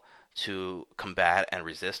possible to combat and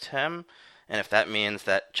resist him. And if that means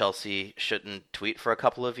that Chelsea shouldn't tweet for a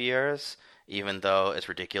couple of years, even though it's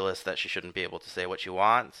ridiculous that she shouldn't be able to say what she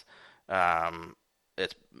wants,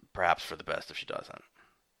 it's perhaps for the best if she doesn't.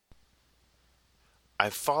 I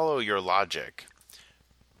follow your logic,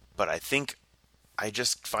 but I think I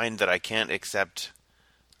just find that I can't accept.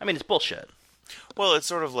 I mean, it's bullshit. Well, it's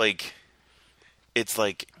sort of like it's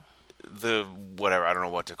like the whatever, I don't know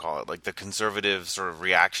what to call it. Like the conservative sort of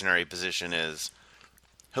reactionary position is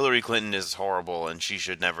Hillary Clinton is horrible and she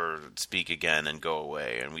should never speak again and go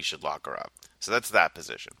away and we should lock her up. So that's that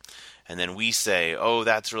position. And then we say, "Oh,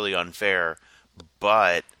 that's really unfair,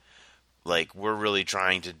 but like we're really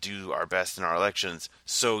trying to do our best in our elections.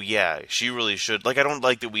 So yeah, she really should." Like I don't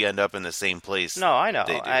like that we end up in the same place. No, I know.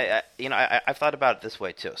 They do. I've thought about it this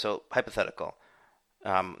way too. So hypothetical.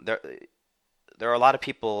 There are a lot of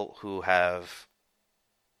people who have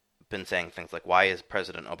been saying things like, "Why is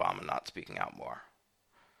President Obama not speaking out more?"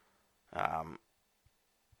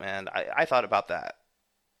 And I thought about that.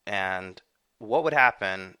 And what would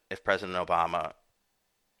happen if President Obama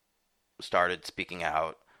started speaking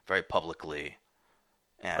out very publicly?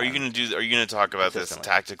 Are you going to talk about this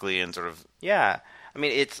tactically and sort of? Yeah, I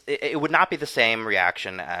mean, it would not be the same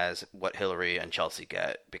reaction as what Hillary and Chelsea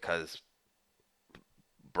get because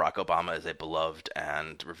Barack Obama is a beloved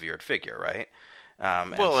and revered figure, right?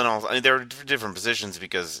 There are different positions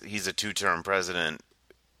because he's a two-term president,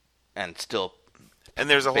 and still. And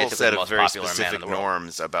there's a whole set of very popular specific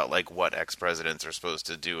norms about like what ex-presidents are supposed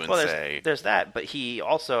to do and say. There's that, but he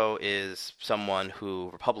also is someone who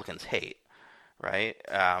Republicans hate, right?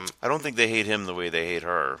 I don't think they hate him the way they hate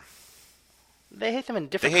her. They hate him in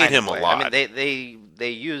different. They hate him a lot. I mean, they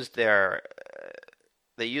used him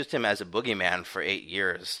as a boogeyman for 8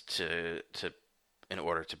 years in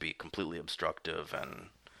order to be completely obstructive and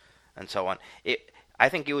so on. I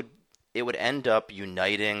think it would end up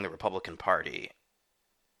uniting the Republican Party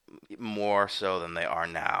more so than they are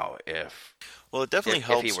now. It definitely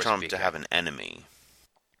helps Trump to have an enemy,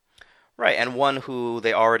 right? And one who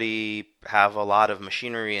they already have a lot of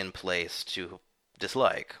machinery in place to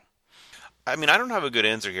dislike. I mean, I don't have a good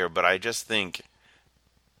answer here, but I just think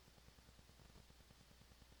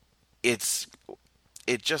it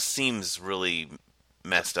just seems really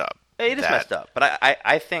messed up. It is messed up, but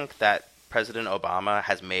I think that President Obama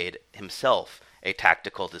has made himself a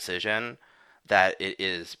tactical decision that it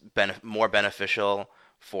is more beneficial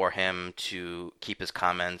for him to keep his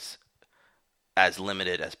comments as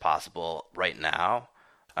limited as possible right now.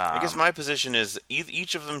 I guess my position is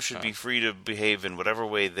each of them should be free to behave in whatever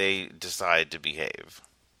way they decide to behave.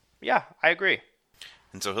 Yeah, I agree.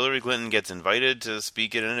 And so Hillary Clinton gets invited to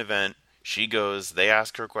speak at an event. She goes. They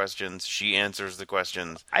ask her questions. She answers the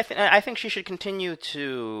questions. I think she should continue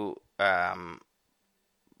to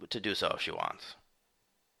do so if she wants.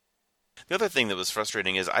 The other thing that was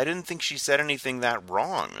frustrating is I didn't think she said anything that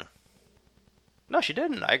wrong. No, she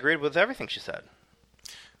didn't. I agreed with everything she said.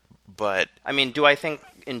 But I mean, do I think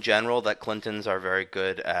in general that Clintons are very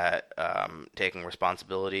good at taking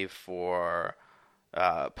responsibility for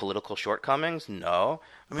political shortcomings? No.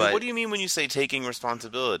 I mean, what do you mean when you say taking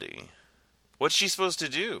responsibility? What's she supposed to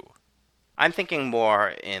do? I'm thinking more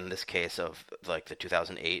in this case of like the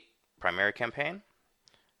 2008 primary campaign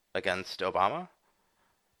against Obama.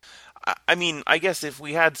 I mean, I guess if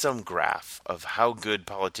we had some graph of how good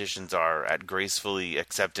politicians are at gracefully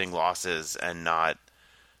accepting losses and not,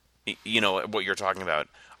 what you're talking about,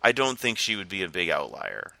 I don't think she would be a big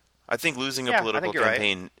outlier. I think losing a political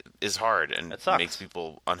campaign is hard and makes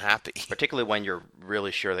people unhappy. Particularly when you're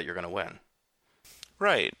really sure that you're going to win.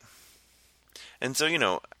 Right. And so,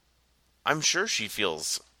 I'm sure she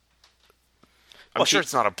feels... I'm sure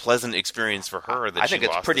it's not a pleasant experience for her that she lost. I think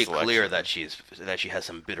it's pretty clear clear that she has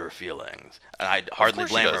some bitter feelings, and I hardly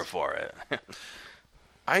blame her for it.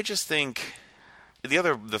 I just think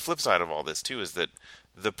the flip side of all this too is that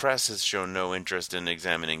the press has shown no interest in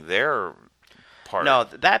examining their part. No,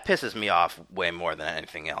 that pisses me off way more than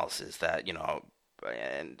anything else. Is that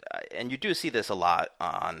and you do see this a lot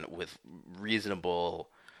with reasonable,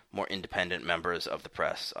 more independent members of the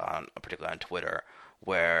press, particularly on Twitter,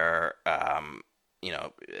 where.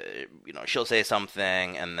 She'll say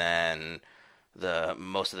something, and then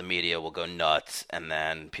most of the media will go nuts, and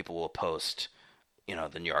then people will post,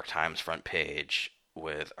 the New York Times front page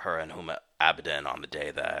with her and Huma Abedin on the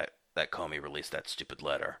day that Comey released that stupid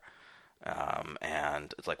letter,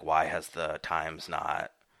 and it's like, why has the Times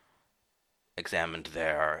not examined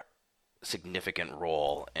their significant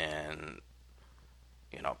role in,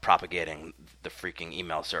 propagating the freaking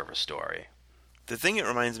email server story? The thing it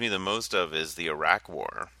reminds me the most of is the Iraq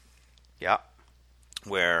War. Yeah.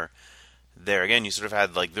 Where there, again, you sort of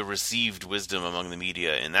had like the received wisdom among the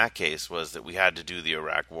media in that case was that we had to do the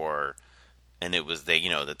Iraq War, and it was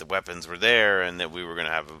that the weapons were there and that we were going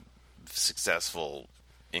to have a successful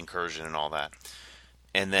incursion and all that.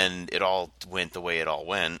 and then it all went the way it all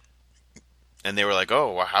went. And they were like,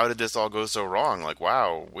 "Oh, well, how did this all go so wrong? Like,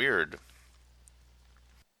 wow, weird."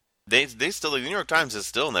 They still, the New York Times has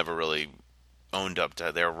still never really owned up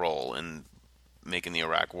to their role in making the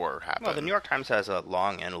Iraq War happen. Well, the New York Times has a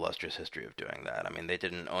long and illustrious history of doing that. I mean, they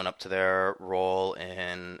didn't own up to their role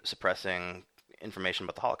in suppressing information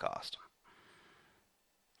about the Holocaust,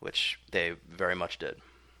 which they very much did.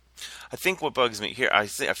 I think what bugs me here, I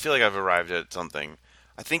feel like I've arrived at something.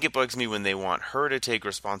 I think it bugs me when they want her to take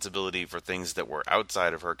responsibility for things that were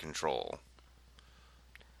outside of her control.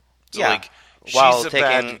 So, yeah, like, while she's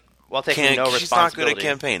taking no responsibility. She's not good at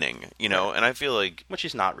campaigning, you know, Right. and I feel like Which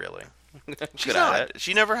she's not really. she's Good at not. it.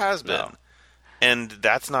 She never has been. No. And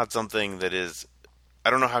that's not something that is. I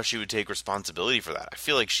don't know how she would take responsibility for that. I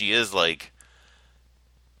feel like she is like.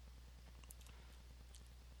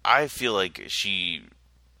 I feel like she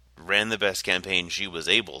ran the best campaign she was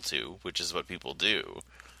able to, which is what people do.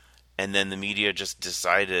 And then the media just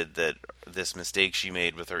decided that this mistake she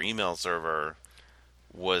made with her email server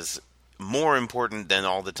was more important than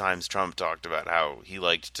all the times Trump talked about how he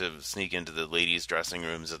liked to sneak into the ladies' dressing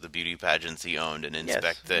rooms of the beauty pageants he owned and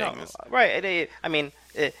inspect things. No, right. I mean,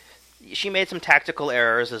 she made some tactical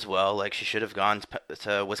errors as well. Like she should have gone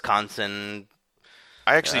to Wisconsin.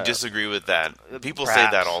 I actually disagree with that. People say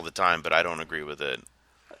perhaps. that all the time, but I don't agree with it.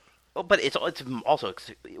 Well, but it's also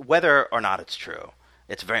whether or not it's true.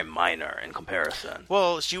 It's very minor in comparison.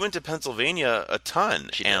 Well, she went to Pennsylvania a ton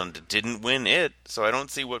She did. and didn't win it, so I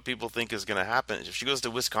don't see what people think is going to happen. If she goes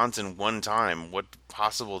to Wisconsin one time, what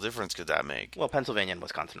possible difference could that make? Well, Pennsylvania and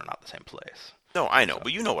Wisconsin are not the same place. No, I know,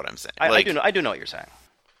 but you know what I'm saying. I do know what you're saying.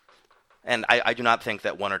 And I do not think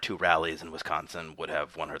that one or two rallies in Wisconsin would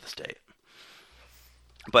have won her the state.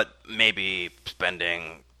 But maybe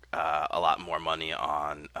spending a lot more money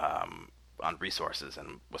on resources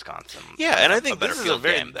in Wisconsin. Yeah, and I think better this is a field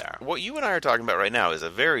very game there. what you and I are talking about right now is a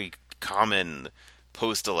very common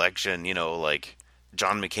post-election. You know, like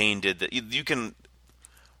John McCain did that. You can,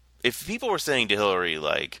 if people were saying to Hillary,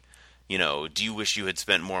 like, you know, do you wish you had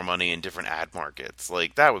spent more money in different ad markets?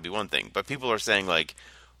 Like that would be one thing. But people are saying like,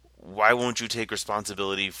 why won't you take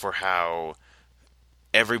responsibility for how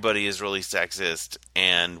everybody is really sexist,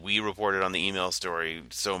 and we reported on the email story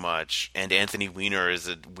so much, and Anthony Weiner is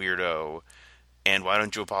a weirdo, and why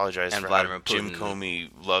don't you apologize And for Vladimir how Jim Putin Comey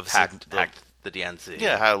loves hacked the DNC.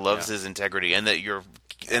 yeah, how he loves his integrity, and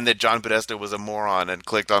that John Podesta was a moron and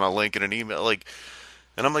clicked on a link in an email, like,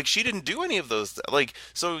 and I'm like, she didn't do any of those, like,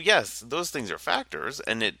 so yes, those things are factors,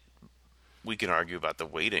 and we can argue about the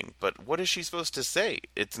weighting, but what is she supposed to say?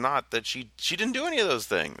 It's not that she didn't do any of those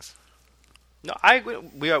things. No, I agree.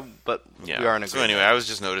 We are in agreement. So anyway, I was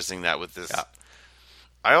just noticing that with this. Yeah.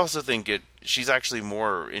 I also think she's actually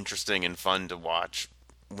more interesting and fun to watch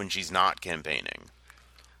when she's not campaigning.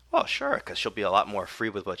 Well, sure, because she'll be a lot more free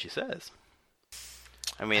with what she says.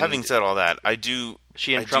 I mean, Having said all that, I do.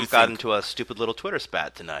 she and I do Trump got think- into a stupid little Twitter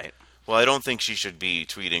spat tonight. Well, I don't think she should be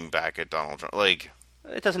tweeting back at Donald Trump. Like,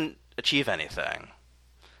 It doesn't achieve anything.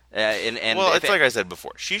 And well, if it's like I said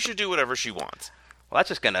before. She should do whatever she wants. well, that's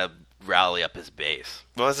just gonna rally up his base.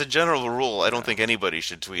 Well, as a general rule, I don't think anybody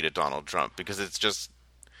should tweet at Donald Trump because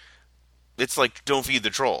it's like don't feed the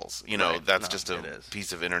trolls. You know, Right. that's No, just it a is.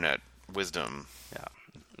 piece of internet wisdom. Yeah.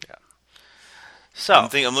 So,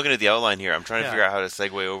 I'm looking at the outline here. I'm trying to Yeah. figure out how to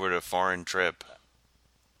segue over to foreign trip.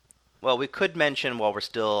 well, we could mention while we're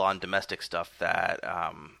still on domestic stuff that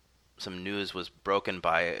some news was broken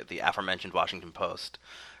by the aforementioned Washington Post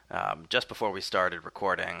just before we started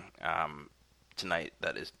recording tonight.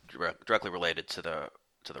 That is directly related to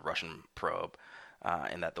the Russian probe,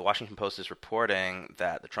 in that the Washington Post is reporting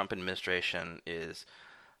that the Trump administration is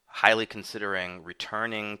highly considering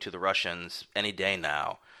returning to the Russians any day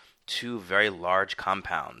now two very large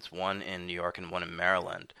compounds, one in New York and one in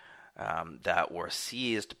Maryland, that were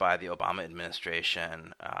seized by the Obama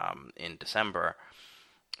administration in December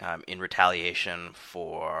in retaliation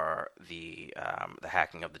for the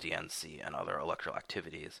hacking of the DNC and other electoral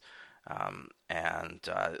activities. And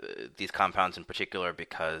these compounds in particular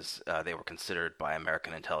because they were considered by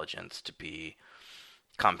American intelligence to be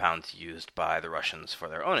compounds used by the Russians for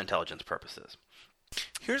their own intelligence purposes.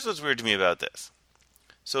 Here's what's weird to me about this.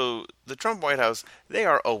 So the Trump White House, they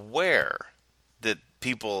are aware that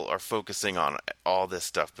people are focusing on all this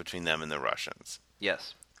stuff between them and the Russians.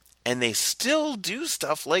 Yes. And they still do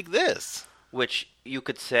stuff like this. Which you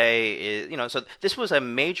could say is, so this was a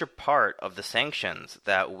major part of the sanctions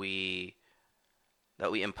that we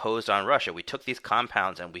imposed on Russia. We took these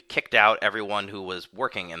compounds and we kicked out everyone who was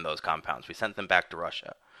working in those compounds. We sent them back to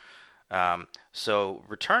Russia. So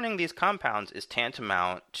returning these compounds is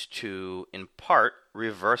tantamount to, in part,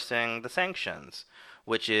 reversing the sanctions,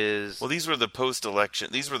 which is Well, these were the post-election.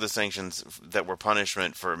 These were the sanctions that were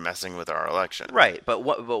punishment for messing with our election. right. But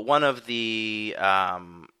one of the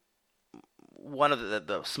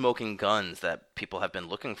smoking guns that people have been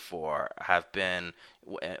looking for have been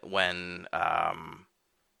when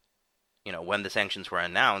when the sanctions were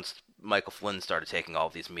announced. Michael Flynn started taking all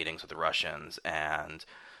of these meetings with the Russians, and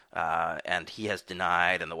he has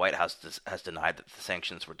denied, and the White House has denied that the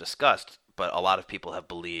sanctions were discussed. But a lot of people have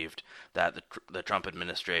believed that the Trump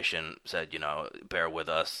administration said, bear with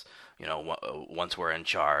us. Once we're in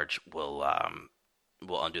charge, we'll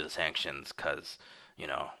undo the sanctions because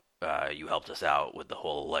you helped us out with the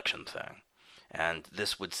whole election thing. And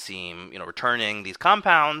this would seem, returning these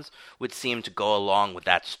compounds would seem to go along with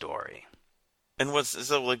that story. And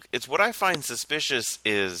it's what I find suspicious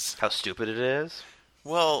is how stupid it is.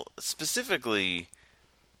 Well, specifically,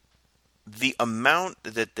 the amount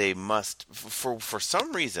that they must, for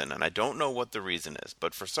some reason, and I don't know what the reason is,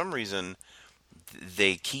 but for some reason,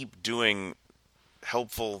 they keep doing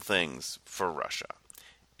helpful things for Russia.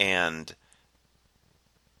 And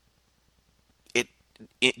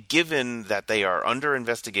given that they are under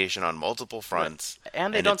investigation on multiple fronts, right.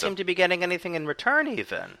 And they don't seem to be getting anything in return,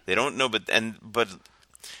 even. They don't know, but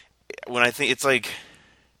when I think it's like,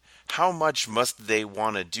 how much must they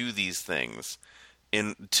want to do these things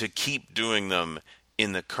to keep doing them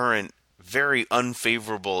in the current very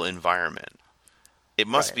unfavorable environment? It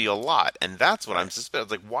must be a lot, and that's what I'm suspecting.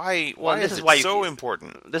 Like, why is it so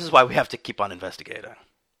important? This is why we have to keep on investigating.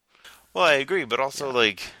 Well, I agree, but also,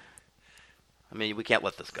 I mean, we can't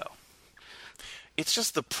let this go. It's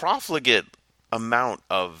just the profligate amount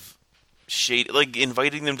of shade, like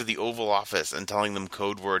inviting them to the Oval Office and telling them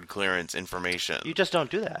code word clearance information. You just don't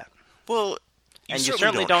do that. Well, you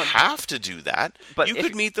certainly don't have to do that. But you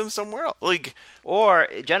could meet them somewhere else. Or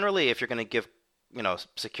generally, if you're going to give,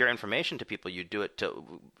 secure information to people, you give it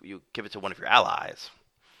to one of your allies.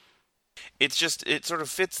 It sort of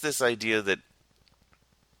fits this idea that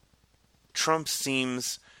Trump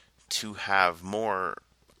seems to have more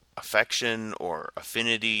affection or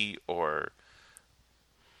affinity or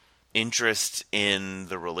interest in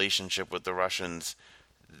the relationship with the Russians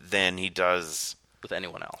than he does with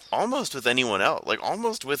anyone else. Almost with anyone else. Like,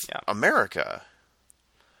 almost with America.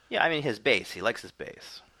 Yeah, I mean, his base. He likes his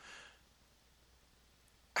base.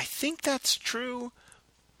 I think that's true,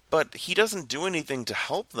 but he doesn't do anything to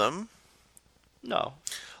help them. No.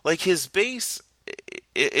 Like, his base,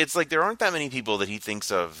 it's like there aren't that many people that he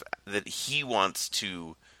thinks of that he wants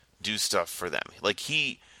to do stuff for them. Like,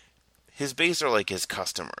 his base are like his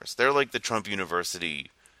customers. They're like the Trump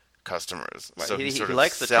University customers. Right. So he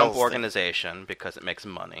likes the Trump organization because it makes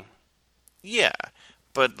him money. Yeah,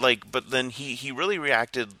 but then he really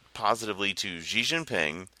reacted positively to Xi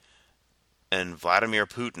Jinping and Vladimir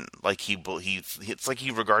Putin. Like it's like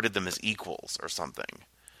he regarded them as equals or something.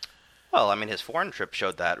 Well, I mean, his foreign trip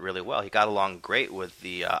showed that really well. He got along great with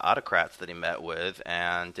the autocrats that he met with,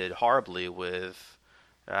 and did horribly with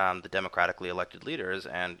the democratically elected leaders.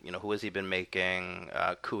 And who has he been making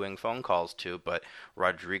cooing phone calls to but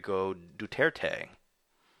Rodrigo Duterte?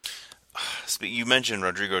 You mentioned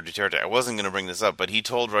Rodrigo Duterte. I wasn't going to bring this up, but he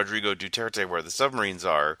told Rodrigo Duterte where the submarines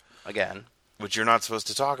are. Again. Which you're not supposed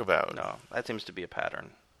to talk about. No, that seems to be a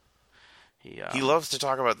pattern. He loves to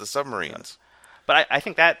talk about the submarines. But I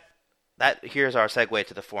think that here's our segue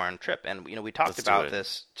to the foreign trip. And we talked about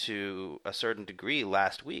this to a certain degree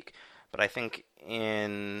last week. But I think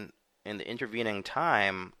in the intervening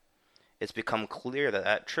time, it's become clear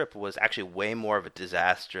that trip was actually way more of a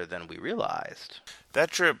disaster than we realized.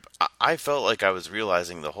 That trip, I felt like I was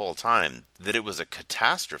realizing the whole time that it was a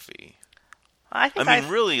catastrophe.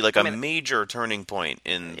 Really, a major turning point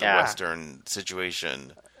in the Western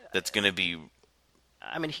situation that's going to be...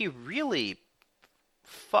 I mean, he really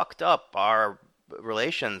fucked up our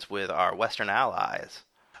relations with our Western allies.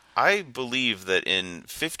 I believe that in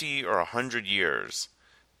 50 or 100 years,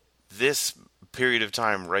 this period of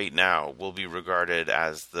time right now will be regarded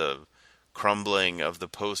as the crumbling of the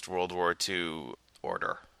post-World War II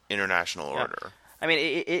international order. I mean,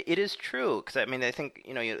 it is true, because I think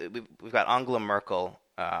we've got Angela Merkel,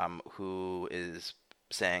 who is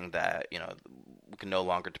saying that we can no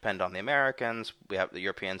longer depend on the Americans. The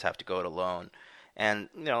Europeans have to go it alone, and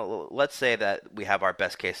let's say that we have our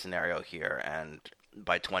best case scenario here, and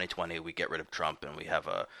by 2020 we get rid of Trump and we have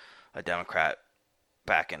a Democrat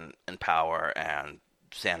back in power and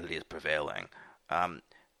sanity is prevailing.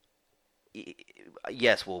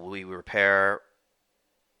 Yes, will we repair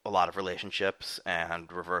a lot of relationships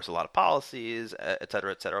and reverse a lot of policies, et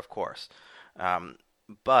cetera, of course.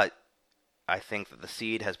 But I think that the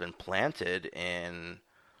seed has been planted in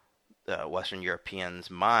Western Europeans'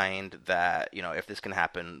 mind that, if this can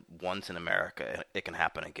happen once in America, it can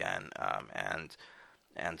happen again,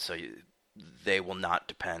 and so they will not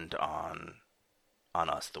depend on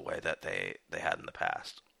us the way that they had in the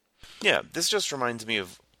past. Yeah, this just reminds me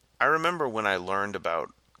of, I remember when I learned about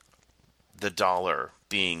the dollar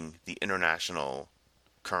being the international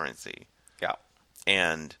currency. Yeah.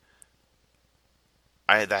 And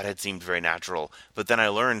that had seemed very natural, but then I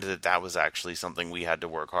learned that that was actually something we had to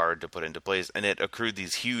work hard to put into place, and it accrued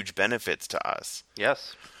these huge benefits to us.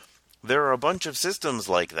 Yes. There are a bunch of systems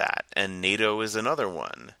like that, and NATO is another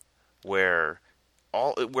one, where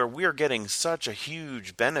we're getting such a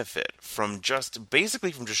huge benefit from just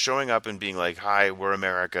showing up and being like, "Hi, we're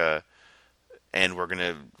America, and we're going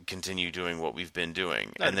to continue doing what we've been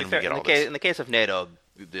doing," No, and then fair, we get all this. In the case of NATO,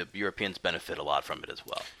 the Europeans benefit a lot from it as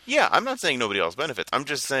well. Yeah, I'm not saying nobody else benefits. I'm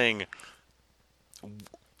just saying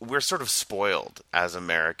we're sort of spoiled as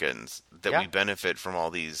Americans that we benefit from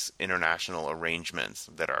all these international arrangements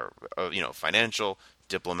that are, financial,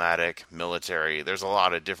 diplomatic, military. There's a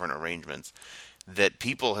lot of different arrangements that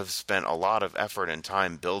people have spent a lot of effort and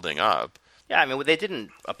time building up. Yeah, I mean, they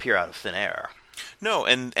didn't appear out of thin air. No,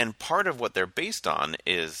 and part of what they're based on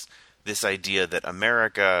is this idea that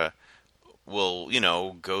America will,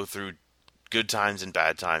 go through good times and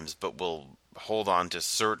bad times, but will hold on to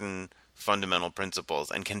certain fundamental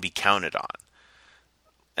principles and can be counted on.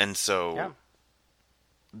 And so,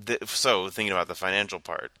 so thinking about the financial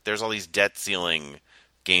part, there's all these debt ceiling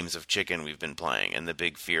games of chicken we've been playing, and the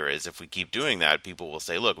big fear is if we keep doing that, people will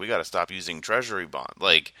say, look, we got to stop using treasury bond.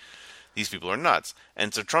 Like, these people are nuts.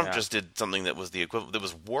 And so Trump just did something that was the equivalent, that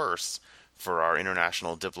was worse for our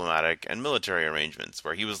international diplomatic and military arrangements,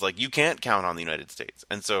 where he was like, you can't count on the United States.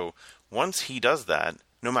 And so once he does that,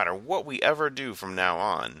 no matter what we ever do from now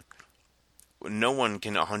on, no one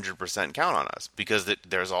can 100% count on us, because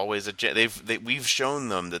there's always a chance. We've shown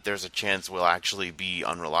them that there's a chance we'll actually be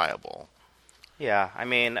unreliable. Yeah, I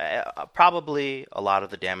mean, probably a lot of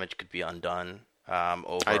the damage could be undone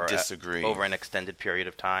I disagree. Over an extended period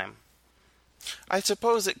of time. I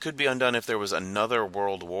suppose it could be undone if there was another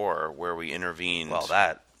world war where we intervened. Well,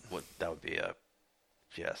 that would be an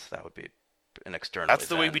external. That's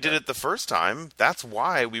the way we did it the first time. That's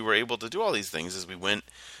why we were able to do all these things, is we went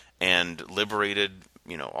and liberated,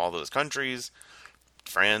 all those countries,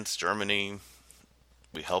 France, Germany.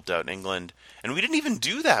 We helped out in England, and we didn't even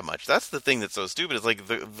do that much. That's the thing that's so stupid. It's like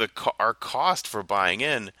our cost for buying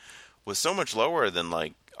in was so much lower than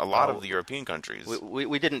like a lot of the European countries.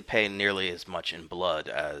 We didn't pay nearly as much in blood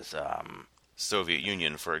as Soviet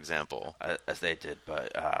Union, for example, as they did,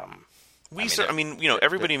 but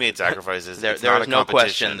everybody made sacrifices. There is no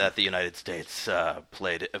question that the United States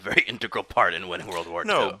played a very integral part in winning World War II.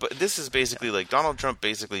 No, but this is basically like Donald Trump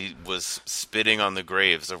basically was spitting on the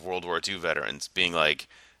graves of World War II veterans, being like,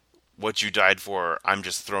 what you died for, I'm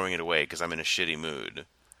just throwing it away because I'm in a shitty mood.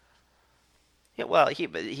 Yeah, well,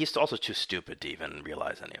 he's also too stupid to even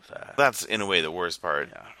realize any of that. That's, in a way, the worst part.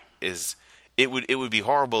 Yeah. Is it would be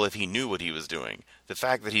horrible if he knew what he was doing. The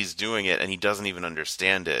fact that he's doing it and he doesn't even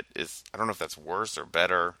understand it is, I don't know if that's worse or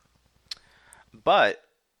better. But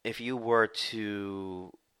if you were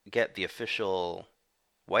to get the official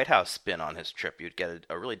White House spin on his trip, you'd get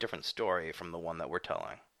a really different story from the one that we're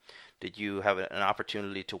telling. Did you have an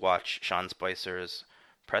opportunity to watch Sean Spicer's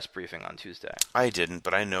press briefing on Tuesday? I didn't,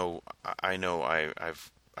 but I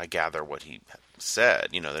gather what he said,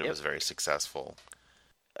 that it was very successful.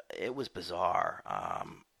 It was bizarre.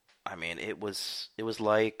 I mean, it was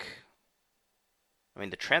like,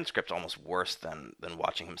 the transcript's almost worse than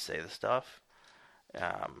watching him say the stuff.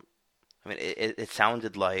 It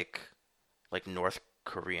sounded like North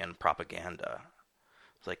Korean propaganda.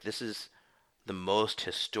 It's like, this is the most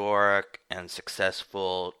historic and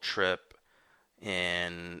successful trip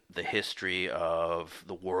in the history of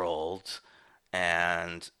the world,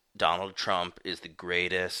 and Donald Trump is the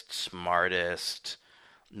greatest, smartest,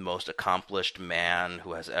 most accomplished man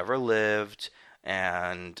who has ever lived,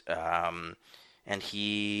 and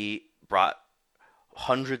he brought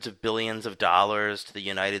hundreds of billions of dollars to the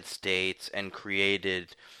United States and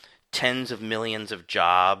created tens of millions of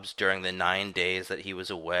jobs during the 9 days that he was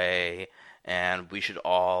away, and we should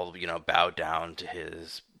all, bow down to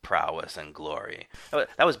his prowess and glory.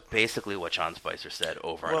 That was basically what Sean Spicer said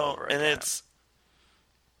over and over again. And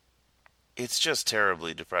it's just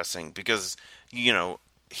terribly depressing because,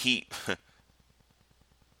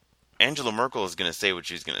 Angela Merkel is going to say what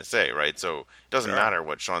she's going to say, right? So it doesn't matter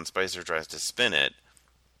what Sean Spicer tries to spin it.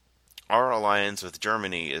 our alliance with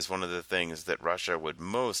Germany is one of the things that Russia would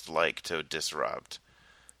most like to disrupt,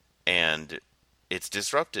 and it's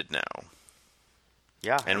disrupted now.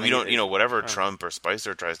 Yeah, And I we mean, don't, whatever yeah. Trump or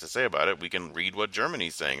Spicer tries to say about it, we can read what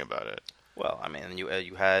Germany's saying about it. Well, I mean,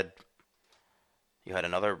 you had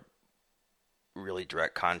another really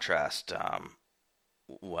direct contrast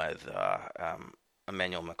with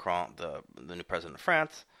Emmanuel Macron, the new president of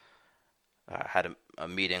France, had a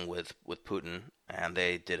meeting with Putin, and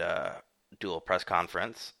they did a dual press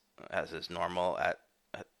conference, as is normal at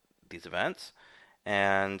these events.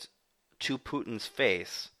 And to Putin's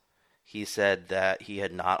face, he said that he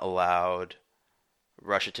had not allowed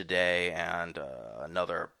Russia Today and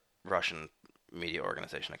another Russian media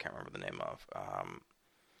organization, I can't remember the name of,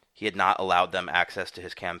 he had not allowed them access to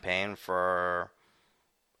his campaign for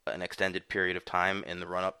an extended period of time in the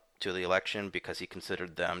run-up to the election because he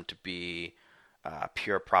considered them to be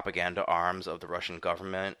pure propaganda arms of the Russian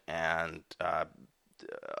government and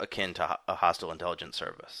akin to a hostile intelligence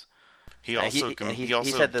service. He also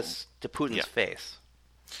he said this to Putin's face.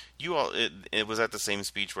 It was at the same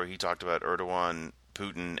speech where he talked about Erdogan,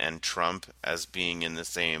 Putin, and Trump as being in the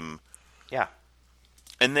same. Yeah.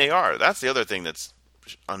 And they are. That's the other thing that's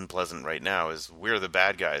unpleasant right now is we're the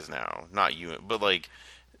bad guys now, not you. But like,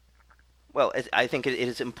 well, I think it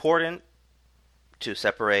is important to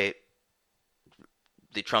separate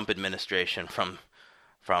the Trump administration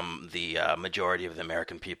from the majority of the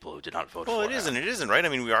American people who did not vote for him. Well, it isn't, right? I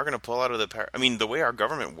mean, we are going to pull out of the way our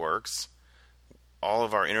government works, all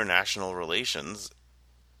of our international relations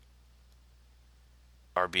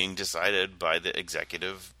are being decided by the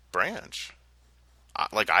executive branch.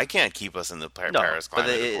 I can't keep us in the Paris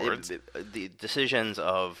Climate Accords. The decisions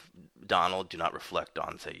of Donald do not reflect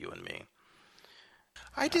on, say, you and me.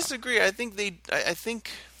 I disagree. I think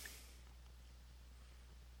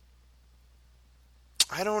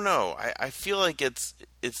I don't know. I feel like it's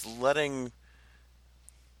letting.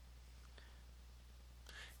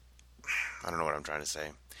 I don't know what I'm trying to say.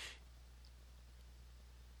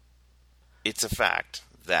 It's a fact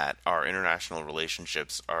that our international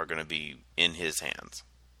relationships are going to be in his hands.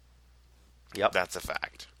 Yep. That's a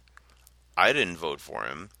fact. I didn't vote for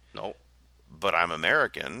him. No. But I'm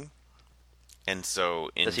American. And so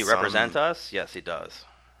does he represent us? Yes, he does.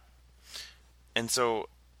 And so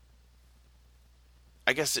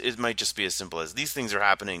I guess it might just be as simple as these things are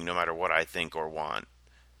happening no matter what I think or want.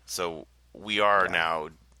 So we are now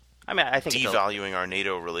I think devaluing our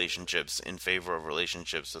NATO relationships in favor of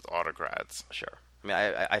relationships with autocrats. Sure. I mean,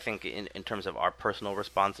 I think in terms of our personal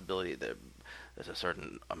responsibility, there's a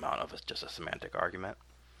certain amount of it's just a semantic argument.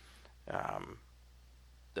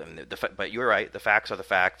 But you're right. The facts are the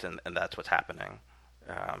facts, and that's what's happening,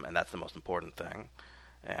 and that's the most important thing.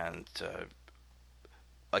 And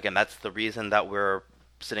again, that's the reason that we're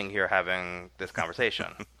sitting here having this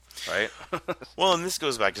conversation, right? Well, and this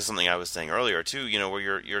goes back to something I was saying earlier too.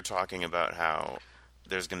 Where you're talking about how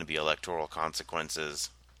there's going to be electoral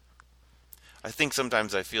consequences. I think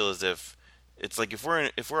sometimes I feel as if it's like if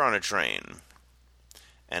we're on a train,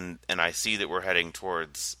 and I see that we're heading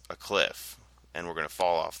towards a cliff, and we're going to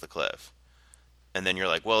fall off the cliff, and then you're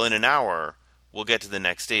like, well, in an hour we'll get to the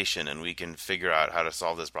next station and we can figure out how to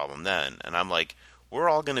solve this problem then. And I'm like, we're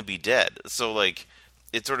all going to be dead. So like,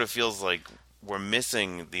 it sort of feels like we're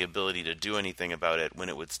missing the ability to do anything about it when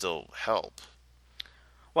it would still help.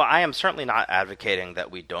 Well, I am certainly not advocating that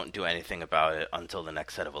we don't do anything about it until the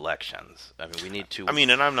next set of elections. I mean, we need to. I mean,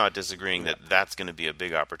 and I'm not disagreeing that that's going to be a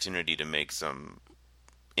big opportunity to make some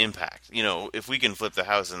impact. If we can flip the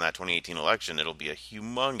House in that 2018 election, it'll be a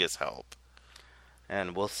humongous help.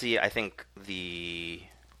 And we'll see. I think the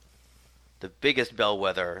biggest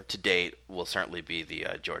bellwether to date will certainly be the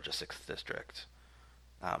Georgia 6th District.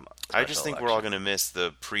 I just think we're all going to miss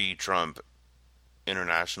the pre-Trump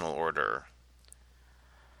international order.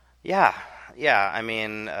 Yeah. I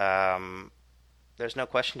mean, there's no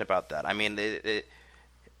question about that. I mean,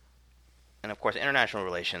 and of course, international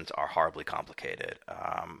relations are horribly complicated.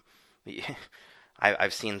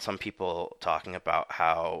 I've seen some people talking about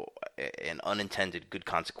how an unintended good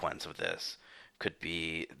consequence of this could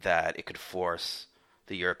be that it could force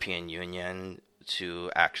the European Union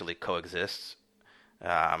to actually coexist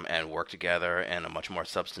and work together in a much more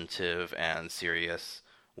substantive and serious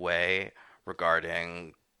way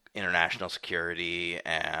regarding international security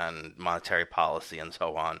and monetary policy and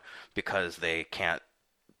so on, because they can't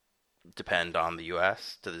depend on the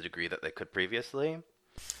U.S. to the degree that they could previously.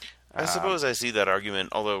 I suppose I see that argument,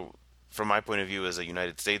 although from my point of view as a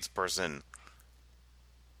United States person,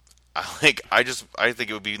 I think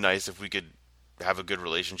it would be nice if we could have a good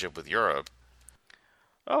relationship with Europe.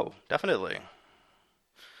 Oh, definitely.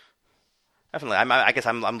 Definitely. I guess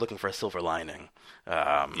I'm looking for a silver lining.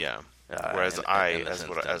 Yeah. Whereas In this as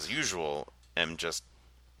instance. usual, am just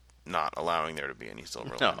not allowing there to be any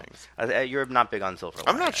silver No, linings. you're not big on silver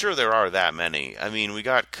I'm not sure linings. there are that many. I mean, we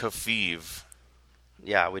got Kafif.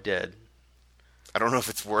 Yeah, we did. I don't know if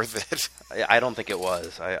it's worth it. I don't think it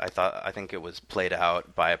was. I think it was played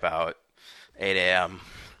out by about 8 a.m.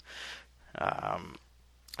 Um,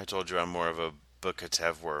 I told you I'm more of a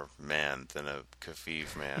Bukatevwer man than a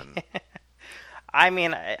Kafif man. I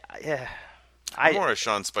mean, yeah, I'm I more a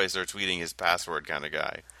Sean Spicer tweeting his password kind of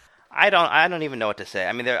guy. I don't even know what to say.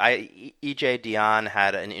 I mean, EJ Dion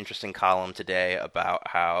had an interesting column today about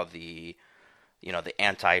how the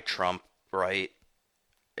anti-Trump right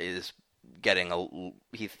is getting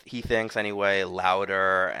he thinks anyway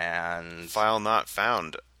louder and File not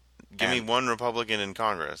found. Give me and one Republican in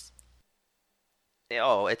Congress.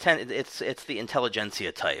 it's the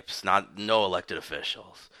intelligentsia types, not no elected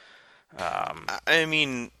officials. I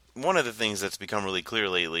mean, one of the things that's become really clear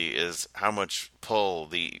lately is how much pull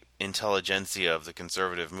the intelligentsia of the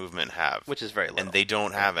conservative movement have. Which is very little. And they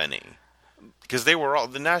don't have any. Because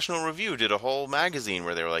the National Review did a whole magazine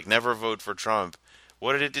where they were like, never vote for Trump.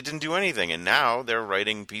 What did it? It didn't do anything. And now they're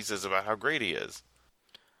writing pieces about how great he is.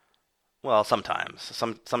 Well, sometimes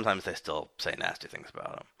they still say nasty things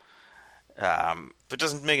about him. But it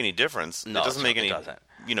doesn't make any difference. No, It doesn't make any. it doesn't.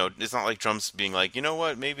 It's not like Trump's being like, you know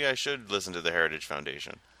what, maybe I should listen to the Heritage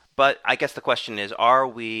Foundation. But I guess the question is, are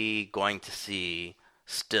we going to see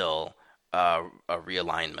still a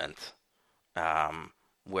realignment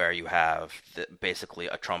where you have basically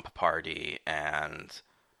a Trump party and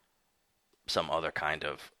some other kind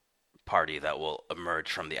of party that will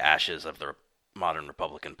emerge from the ashes of the modern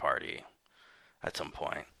Republican Party at some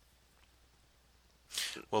point?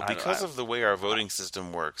 Well, I, because I, of the way our voting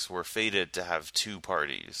system works, we're fated to have two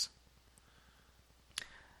parties.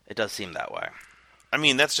 it does seem that way. I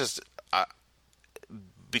mean, that's just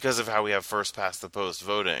because of how we have first past the post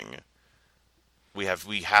voting. We have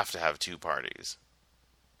to have two parties.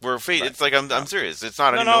 We're fated. Right. It's like I'm serious. It's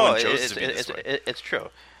not. No, one chose to be this way. it's true.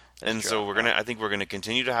 And so I think we're gonna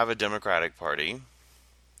continue to have a Democratic Party,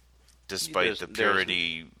 despite the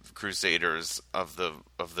purity crusaders of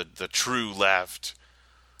the true left.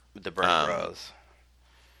 The Bernie Bros.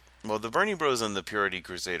 Well, the Bernie Bros and the purity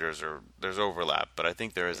crusaders there's overlap, but I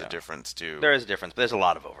think there is a difference too. There is a difference, but there's a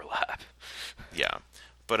lot of overlap. Yeah,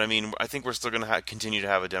 but I mean, I think we're still gonna continue to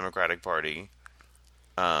have a Democratic Party,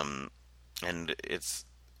 and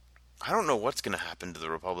I don't know what's going to happen to the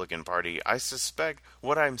Republican Party. I suspect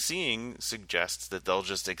what I'm seeing suggests that they'll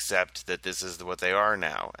just accept that this is what they are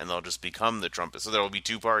now, and they'll just become the Trumpists. So there will be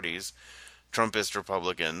two parties, Trumpist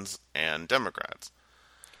Republicans and Democrats.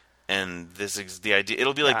 And this is the idea.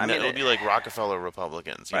 It'll be like it'll be like Rockefeller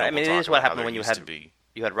Republicans. Right, it is what happened when you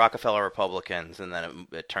had Rockefeller Republicans, and then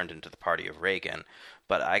it turned into the party of Reagan.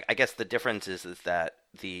 But I guess the difference is that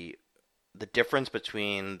the difference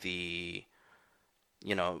between the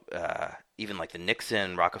even like the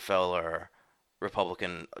Nixon, Rockefeller,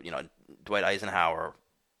 Republican, Dwight Eisenhower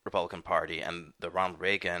Republican Party and the Ronald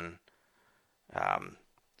Reagan,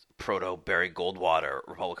 proto Barry Goldwater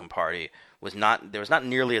Republican Party there was not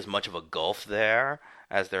nearly as much of a gulf there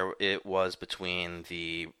as it was between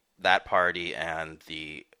that party and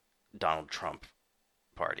the Donald Trump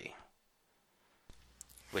Party,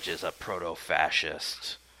 which is a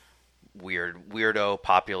proto-fascist weirdo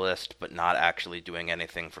populist, but not actually doing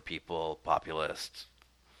anything for people, populist,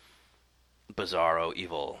 bizarro,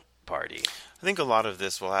 evil party. I think a lot of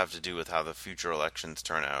this will have to do with how the future elections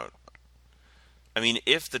turn out. I mean,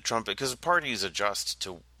 if the Trump... Because parties adjust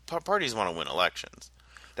to... Parties want to win elections.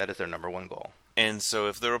 That is their number one goal. And so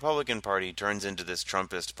if the Republican Party turns into this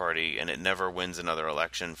Trumpist party and it never wins another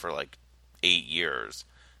election for like 8 years,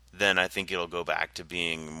 then I think it'll go back to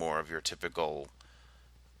being more of your typical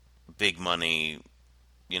big money,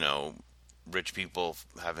 rich people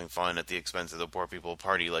having fun at the expense of the poor people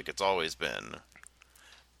party like it's always been.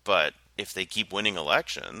 But if they keep winning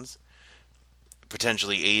elections,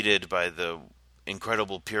 potentially aided by the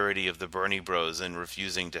incredible purity of the Bernie Bros and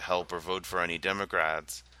refusing to help or vote for any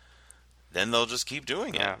Democrats, then they'll just keep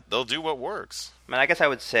doing it. They'll do what works. I mean, I guess I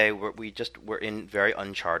would say we're in very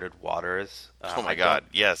uncharted waters. Oh my God!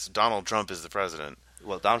 Yes, Donald Trump is the president.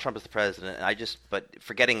 Well, Donald Trump is the president, and but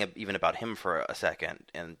forgetting even about him for a second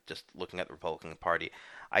and just looking at the Republican Party,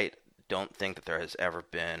 I don't think that there has ever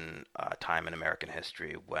been a time in American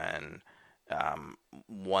history when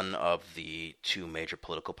one of the two major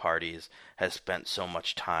political parties has spent so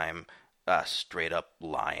much time straight up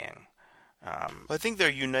lying. Well, I think they're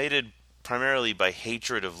united primarily by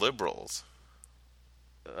hatred of liberals.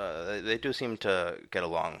 They do seem to get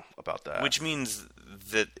along about that. Which means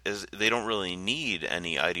that they don't really need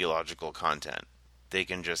any ideological content. They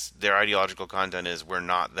can just their ideological content is we're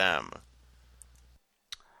not them.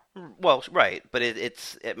 Well, right, but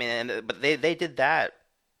it's I mean, but they did that.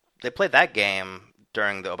 They played that game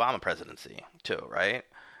during the Obama presidency too, right?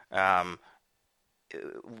 Um,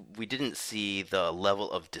 we didn't see the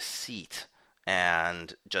level of deceit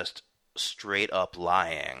and just straight up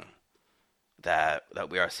lying that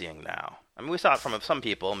we are seeing now. I mean, we saw it from some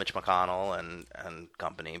people, Mitch McConnell and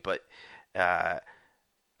company, but uh,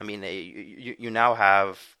 I mean, you now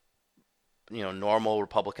have normal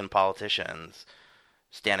Republican politicians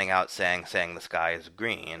standing out saying the sky is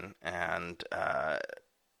green and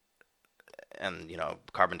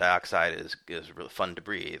carbon dioxide is really fun to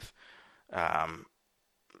breathe. Um,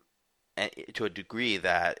 and to a degree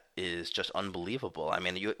that is just unbelievable. I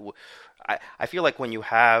mean, I feel like when you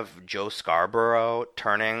have Joe Scarborough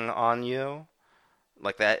turning on you,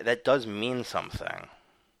 like that does mean something.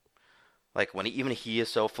 Like even he is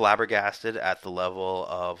so flabbergasted at the level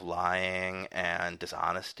of lying and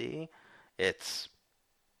dishonesty, it's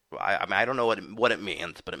I mean I don't know what it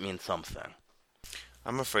means, but it means something.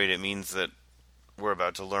 I'm afraid it means that we're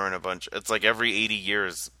about to learn a bunch. It's like every 80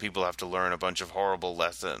 years, people have to learn a bunch of horrible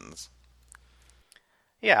lessons.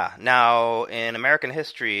 Yeah. Now, in American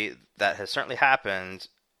history, that has certainly happened,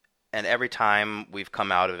 and every time we've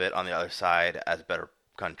come out of it on the other side as a better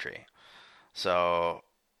country. So,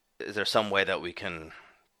 is there some way that we can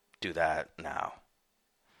do that now?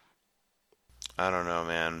 I don't know,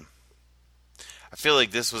 man. I feel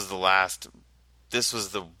like this was the last. This was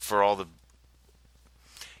the for all the.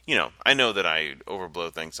 I know that I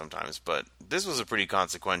overblow things sometimes, but this was a pretty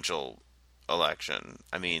consequential election.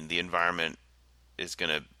 I mean, the environment is going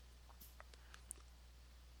to.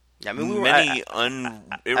 Yeah, I mean,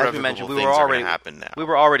 as we mentioned, things are going to happen now. We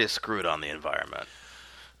were already screwed on the environment.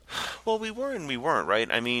 Well, we were and we weren't,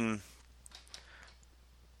 right? I mean,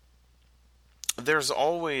 there's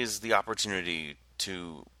always the opportunity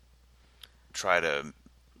to try to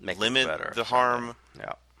limit the harm,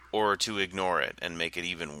 or to ignore it and make it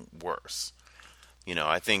even worse.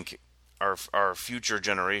 I think our future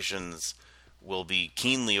generations will be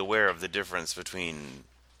keenly aware of the difference between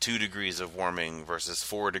 2 degrees of warming versus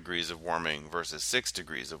 4 degrees of warming versus 6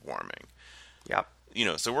 degrees of warming. Yep.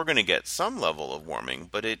 So we're going to get some level of warming,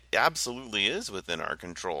 but it absolutely is within our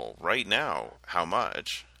control right now how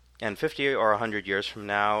much. And 50 or 100 years from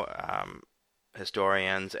now,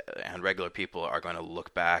 historians and regular people are going to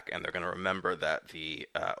look back and they're going to remember that the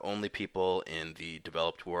only people in the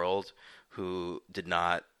developed world who did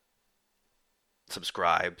not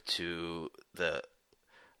subscribe to the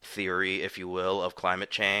theory, if you will, of climate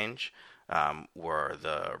change was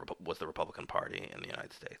the Republican Party in the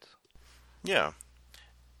United States. Yeah.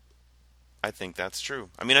 I think that's true.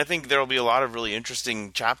 I mean, I think there will be a lot of really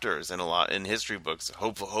interesting chapters in history books. I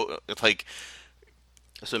hope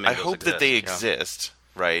that they exist,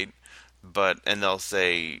 right? And they'll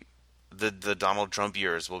say the Donald Trump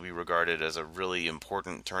years will be regarded as a really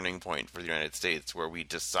important turning point for the United States, where we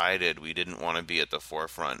decided we didn't want to be at the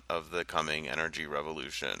forefront of the coming energy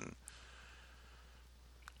revolution.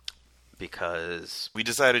 Because we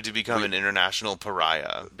decided to become an international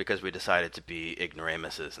pariah. Because we decided to be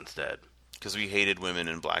ignoramuses instead. Because we hated women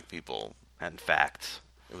and black people. And facts.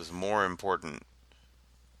 It was more important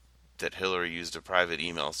that Hillary used a private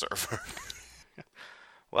email server.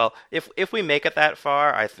 Well, if we make it that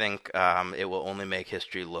far, I think it will only make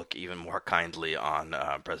history look even more kindly on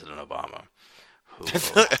President Obama.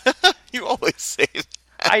 You always say that.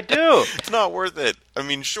 I do. It's not worth it. I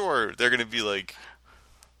mean, sure, they're going to be like,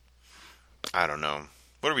 I don't know.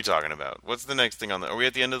 What are we talking about? What's the next thing on the... Are we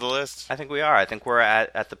at the end of the list? I think we are. I think we're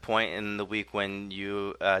at the point in the week when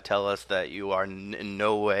you tell us that you are in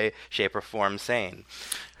no way, shape, or form sane.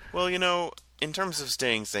 Well, in terms of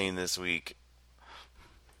staying sane this week,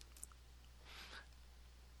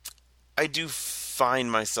 I do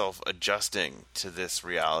find myself adjusting to this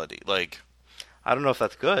reality. Like, I don't know if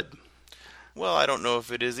that's good. Well, I don't know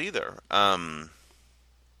if it is either. I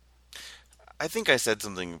think I said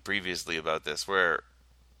something previously about this where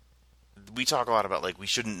we talk a lot about, like, we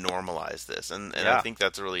shouldn't normalize this. And yeah. I think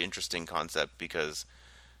that's a really interesting concept because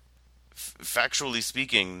factually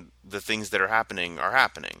speaking, the things that are happening are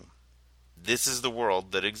happening. This is the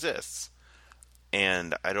world that exists.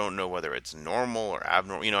 And I don't know whether it's normal or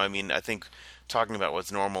abnormal. I think talking about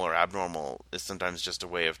what's normal or abnormal is sometimes just a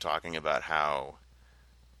way of talking about how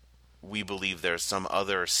we believe there's some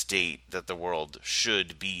other state that the world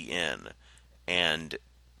should be in. And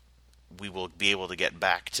we will be able to get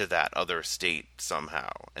back to that other state somehow,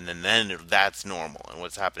 and then that's normal. And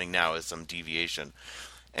what's happening now is some deviation.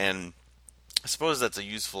 And I suppose that's a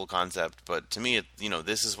useful concept, but to me,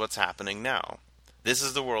 this is what's happening now. This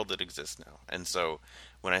is the world that exists now. And so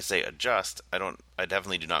when I say adjust, I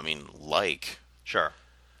definitely do not mean like. Sure.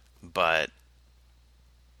 But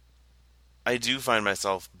I do find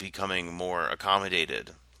myself becoming more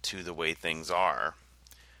accommodated to the way things are.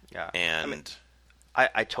 Yeah. And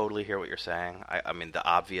I totally hear what you're saying. I mean, the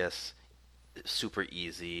obvious, super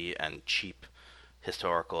easy and cheap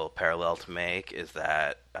historical parallel to make is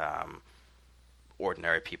that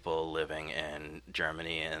ordinary people living in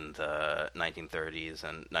Germany in the 1930s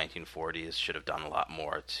and 1940s should have done a lot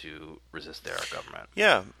more to resist their government.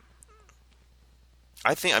 Yeah.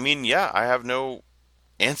 I have no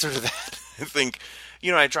answer to that. I think,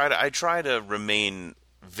 I try to remain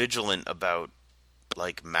vigilant about,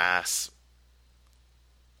 like, mass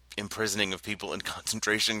imprisoning of people in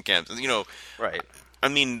concentration camps. Right. I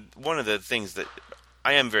mean, one of the things that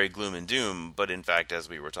I am very gloom and doom, but in fact, as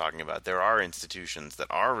we were talking about, there are institutions that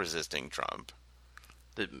are resisting Trump.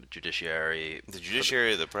 The judiciary,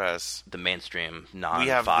 the press, the mainstream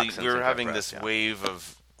non-Fox. We're having this wave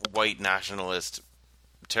of white nationalist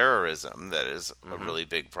terrorism that is a really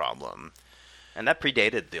big problem. And that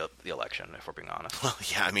predated the election, if we're being honest. Well,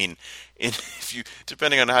 yeah, I mean,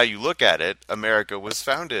 depending on how you look at it, America was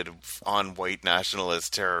founded on white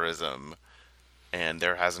nationalist terrorism, and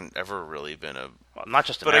there hasn't ever really been a... Well, not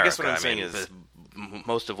just America. But I guess what I'm saying is...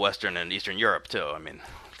 most of Western and Eastern Europe, too. I mean,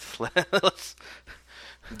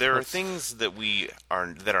 there are things that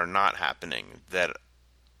are not happening that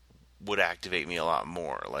would activate me a lot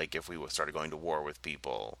more, like if we started going to war with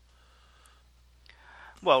people.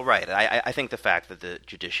 Well, right. I think the fact that the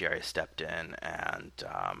judiciary stepped in and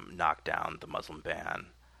knocked down the Muslim ban,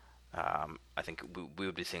 I think we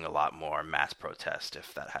would be seeing a lot more mass protest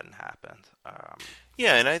if that hadn't happened.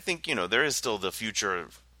 Yeah, and I think, there is still the future.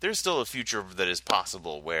 There's still a future that is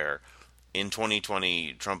possible where in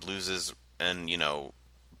 2020 Trump loses and,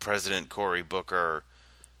 President Cory Booker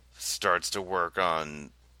starts to work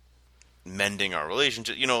on mending our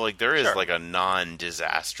relationship. There is like a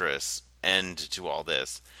non-disastrous end to all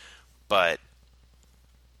this, but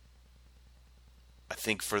I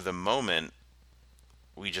think for the moment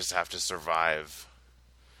we just have to survive.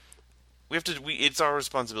 It's our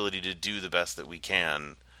responsibility to do the best that we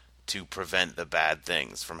can to prevent the bad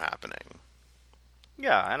things from happening.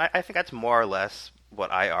 Yeah, and I think that's more or less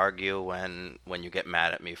what I argue when you get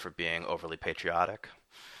mad at me for being overly patriotic.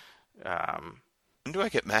 When do I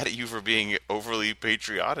get mad at you for being overly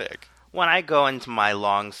patriotic? When I go into my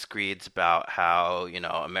long screeds about how,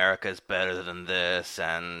 America is better than this,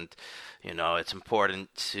 and, it's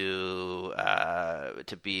important to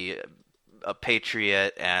be a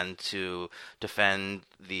patriot and to defend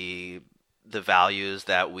the values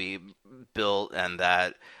that we built and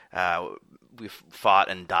that we've fought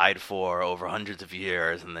and died for over hundreds of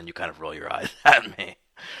years, and then you kind of roll your eyes at me.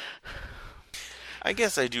 I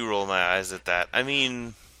guess I do roll my eyes at that. I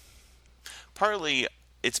mean, partly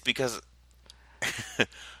it's because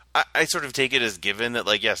I sort of take it as given that,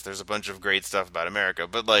 like, yes, there's a bunch of great stuff about America,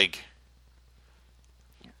 but, like,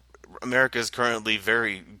 America is currently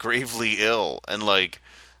very gravely ill, and, like,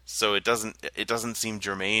 so it doesn't seem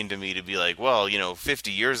germane to me to be like, well,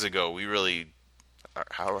 50 years ago, we really...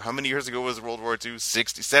 How many years ago was World War II?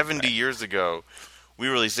 60, 70 Right. years ago, we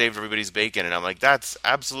really saved everybody's bacon. And I'm like, that's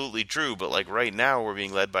absolutely true, but, like, right now we're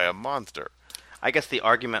being led by a monster. I guess the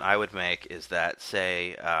argument I would make is that,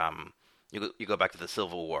 say, you go back to the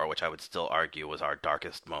Civil War, which I would still argue was our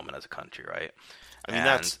darkest moment as a country, right? I mean,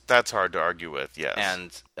 that's hard to argue with, yes.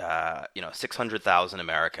 And 600,000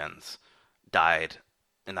 Americans died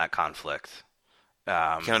in that conflict.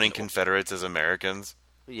 Counting Confederates as Americans?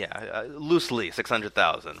 Yeah, loosely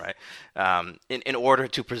 600,000, right? In order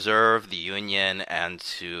to preserve the Union and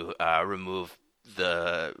to remove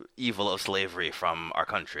the evil of slavery from our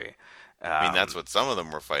country. I mean, that's what some of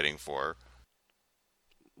them were fighting for.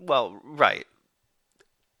 Well, right.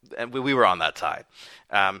 And we were on that side.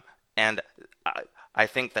 And I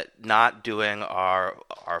think that not doing our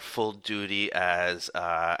full duty as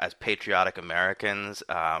patriotic Americans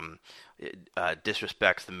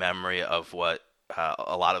disrespects the memory of what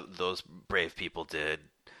a lot of those brave people did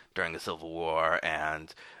during the Civil War,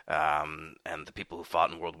 and the people who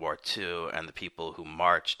fought in World War II, and the people who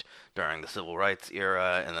marched during the Civil Rights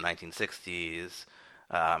era in the 1960s.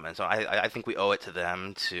 And so I think we owe it to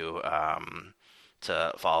them to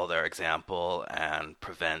follow their example and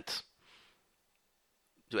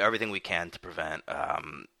do everything we can to prevent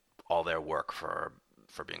all their work for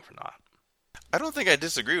being for naught. I don't think I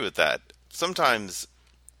disagree with that. Sometimes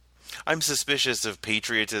I'm suspicious of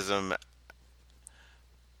patriotism.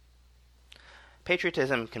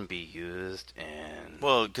 Patriotism can be used in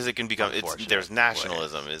Well, because it can become there's unfortunate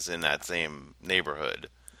nationalism ways. is in that same neighborhood,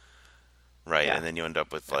 right? Yeah. And then you end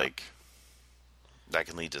up with Yeah. like that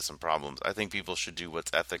can lead to some problems. I think people should do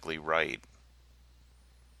what's ethically right.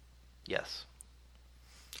 Yes.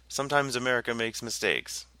 Sometimes America makes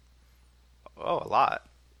mistakes. Oh, a lot.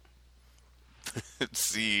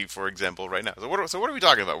 See, for example, right now. So what are we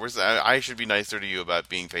talking about? I should be nicer to you about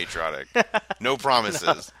being patriotic. No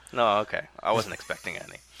promises. No, okay. I wasn't expecting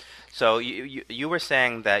any. So you were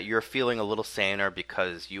saying that you're feeling a little saner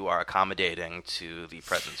because you are accommodating to the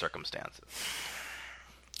present circumstances.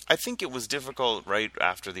 I think it was difficult right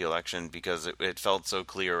after the election because it felt so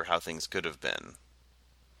clear how things could have been.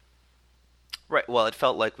 Right. Well, it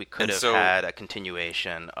felt like we could And have so, had a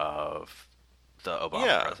continuation of the Obama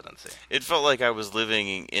yeah, presidency. it felt like I was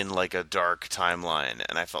living in like a dark timeline,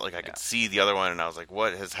 and I felt like I Yeah. could see the other one, and I was like,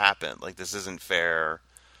 "What has happened? Like this isn't fair."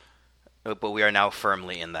 But we are now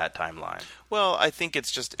firmly in that timeline. Well, I think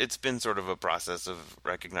it's been sort of a process of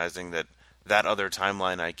recognizing that that other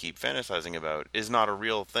timeline I keep fantasizing about is not a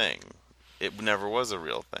real thing. It never was a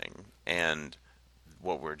real thing, and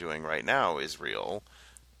what we're doing right now is real,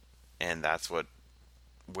 and that's where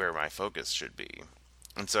my focus should be.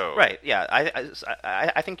 And so, Right. Yeah.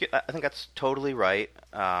 I think that's totally right.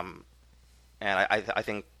 And I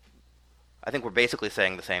think we're basically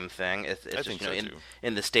saying the same thing. It's I just think so too.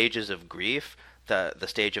 in the stages of grief, the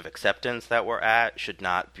stage of acceptance that we're at should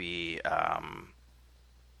not be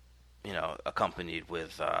accompanied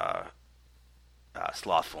with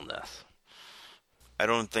slothfulness. I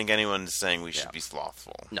don't think anyone's saying we Yeah. should be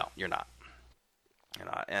slothful. No, you're not. You're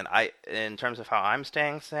not. And in terms of how I'm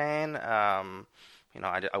staying sane, I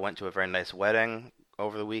went to a very nice wedding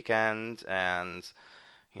over the weekend, and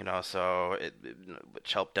so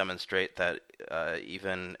which helped demonstrate that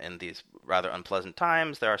even in these rather unpleasant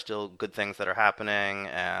times, there are still good things that are happening,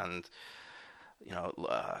 and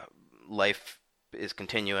life is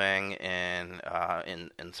continuing in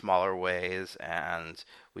smaller ways, and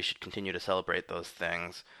we should continue to celebrate those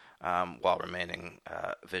things while remaining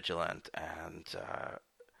vigilant and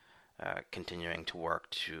continuing to work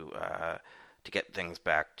to get things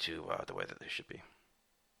back to the way that they should be.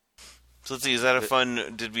 So let's see. Is that a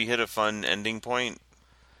fun? Did we hit a fun ending point?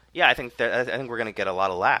 Yeah, I think we're going to get a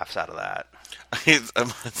lot of laughs out of that.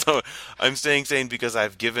 So I'm staying sane because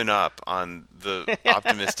I've given up on the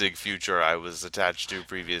optimistic future I was attached to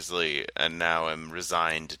previously, and now I'm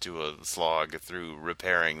resigned to a slog through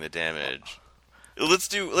repairing the damage.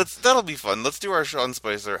 That'll be fun. Let's do our Sean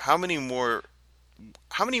Spicer. How many more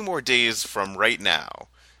days from right now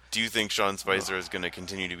do you think Sean Spicer is going to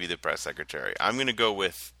continue to be the press secretary? I'm going to go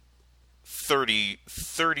with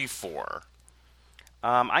 34.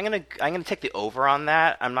 I'm gonna take the over on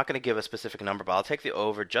that. I'm not gonna give a specific number, but I'll take the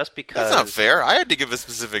over just because. That's not fair. I had to give a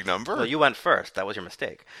specific number. Well, you went first. That was your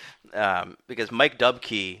mistake. Because Mike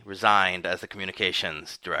Dubkey resigned as the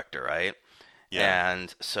communications director, right? Yeah.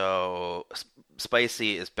 And so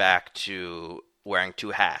Spicy is back to wearing two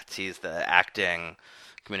hats. He's the acting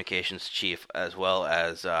communications chief as well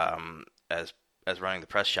as running the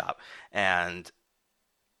press shop, and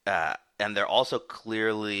they're also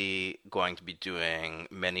clearly going to be doing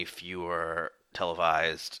many fewer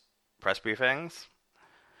televised press briefings.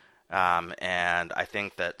 And I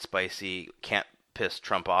think that Spicy can't piss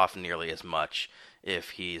Trump off nearly as much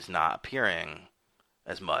if he's not appearing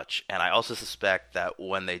as much. And I also suspect that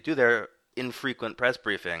when they do their infrequent press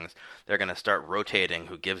briefings, they're going to start rotating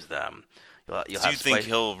who gives them. Do you think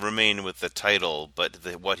he'll remain with the title, but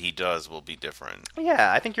what he does will be different?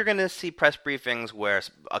 Yeah, I think you're going to see press briefings where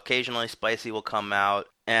occasionally Spicy will come out,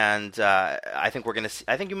 and I think we're going to.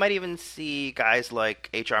 I think you might even see guys like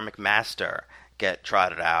H.R. McMaster get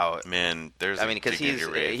trotted out. Man, because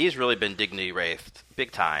he's really been dignity wraithed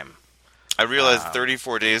big time. I realize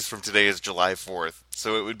 34 days from today is July 4th,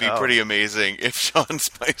 so it would be pretty amazing if Sean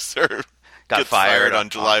Spicer gets fired on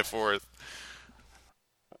July 4th.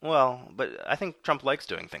 Well, but I think Trump likes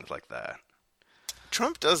doing things like that.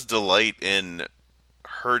 Trump does delight in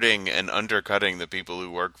hurting and undercutting the people who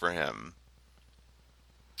work for him.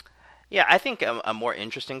 Yeah, I think a more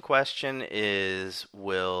interesting question is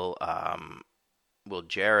will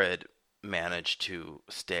Jared manage to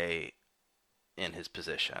stay in his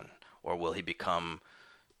position, or will he become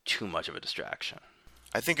too much of a distraction?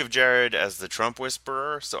 I think of Jared as the Trump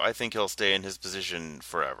whisperer, so I think he'll stay in his position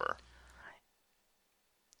forever.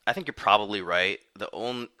 I think you're probably right. The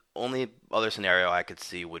only other scenario I could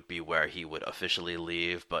see would be where he would officially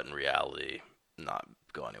leave, but in reality not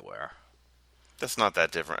go anywhere. That's not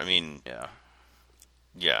that different. I mean, Yeah.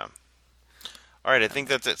 yeah. All right, I think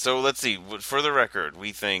that's it. So let's see. For the record,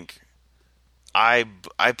 we think I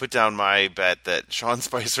put down my bet that Sean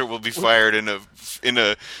Spicer will be fired in a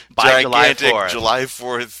By gigantic July 4th. July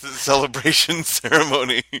 4th celebration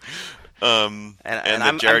ceremony, And that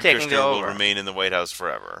I'm Jared taking the Kushner will over. remain in the White House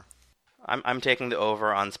forever. I'm taking the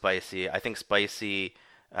over on Spicy. I think Spicy,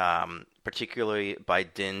 particularly by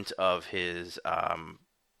dint of his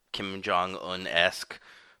Kim Jong-un-esque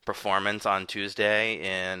performance on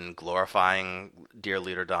Tuesday in glorifying Dear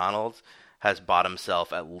Leader Donald, has bought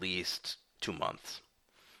himself at least 2 months.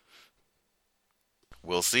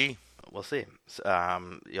 We'll see. We'll see.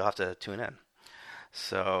 You'll have to tune in.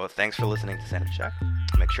 So thanks for listening to Sanity Check.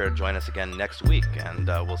 Make sure to join us again next week, and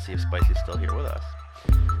we'll see if Spicy's still here with us.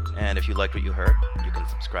 And if you liked what you heard, you can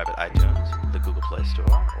subscribe at iTunes, the Google Play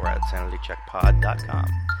Store, or at sanitycheckpod.com.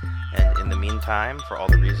 And in the meantime, for all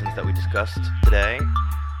the reasons that we discussed today,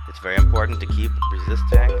 it's very important to keep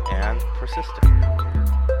resisting and persisting.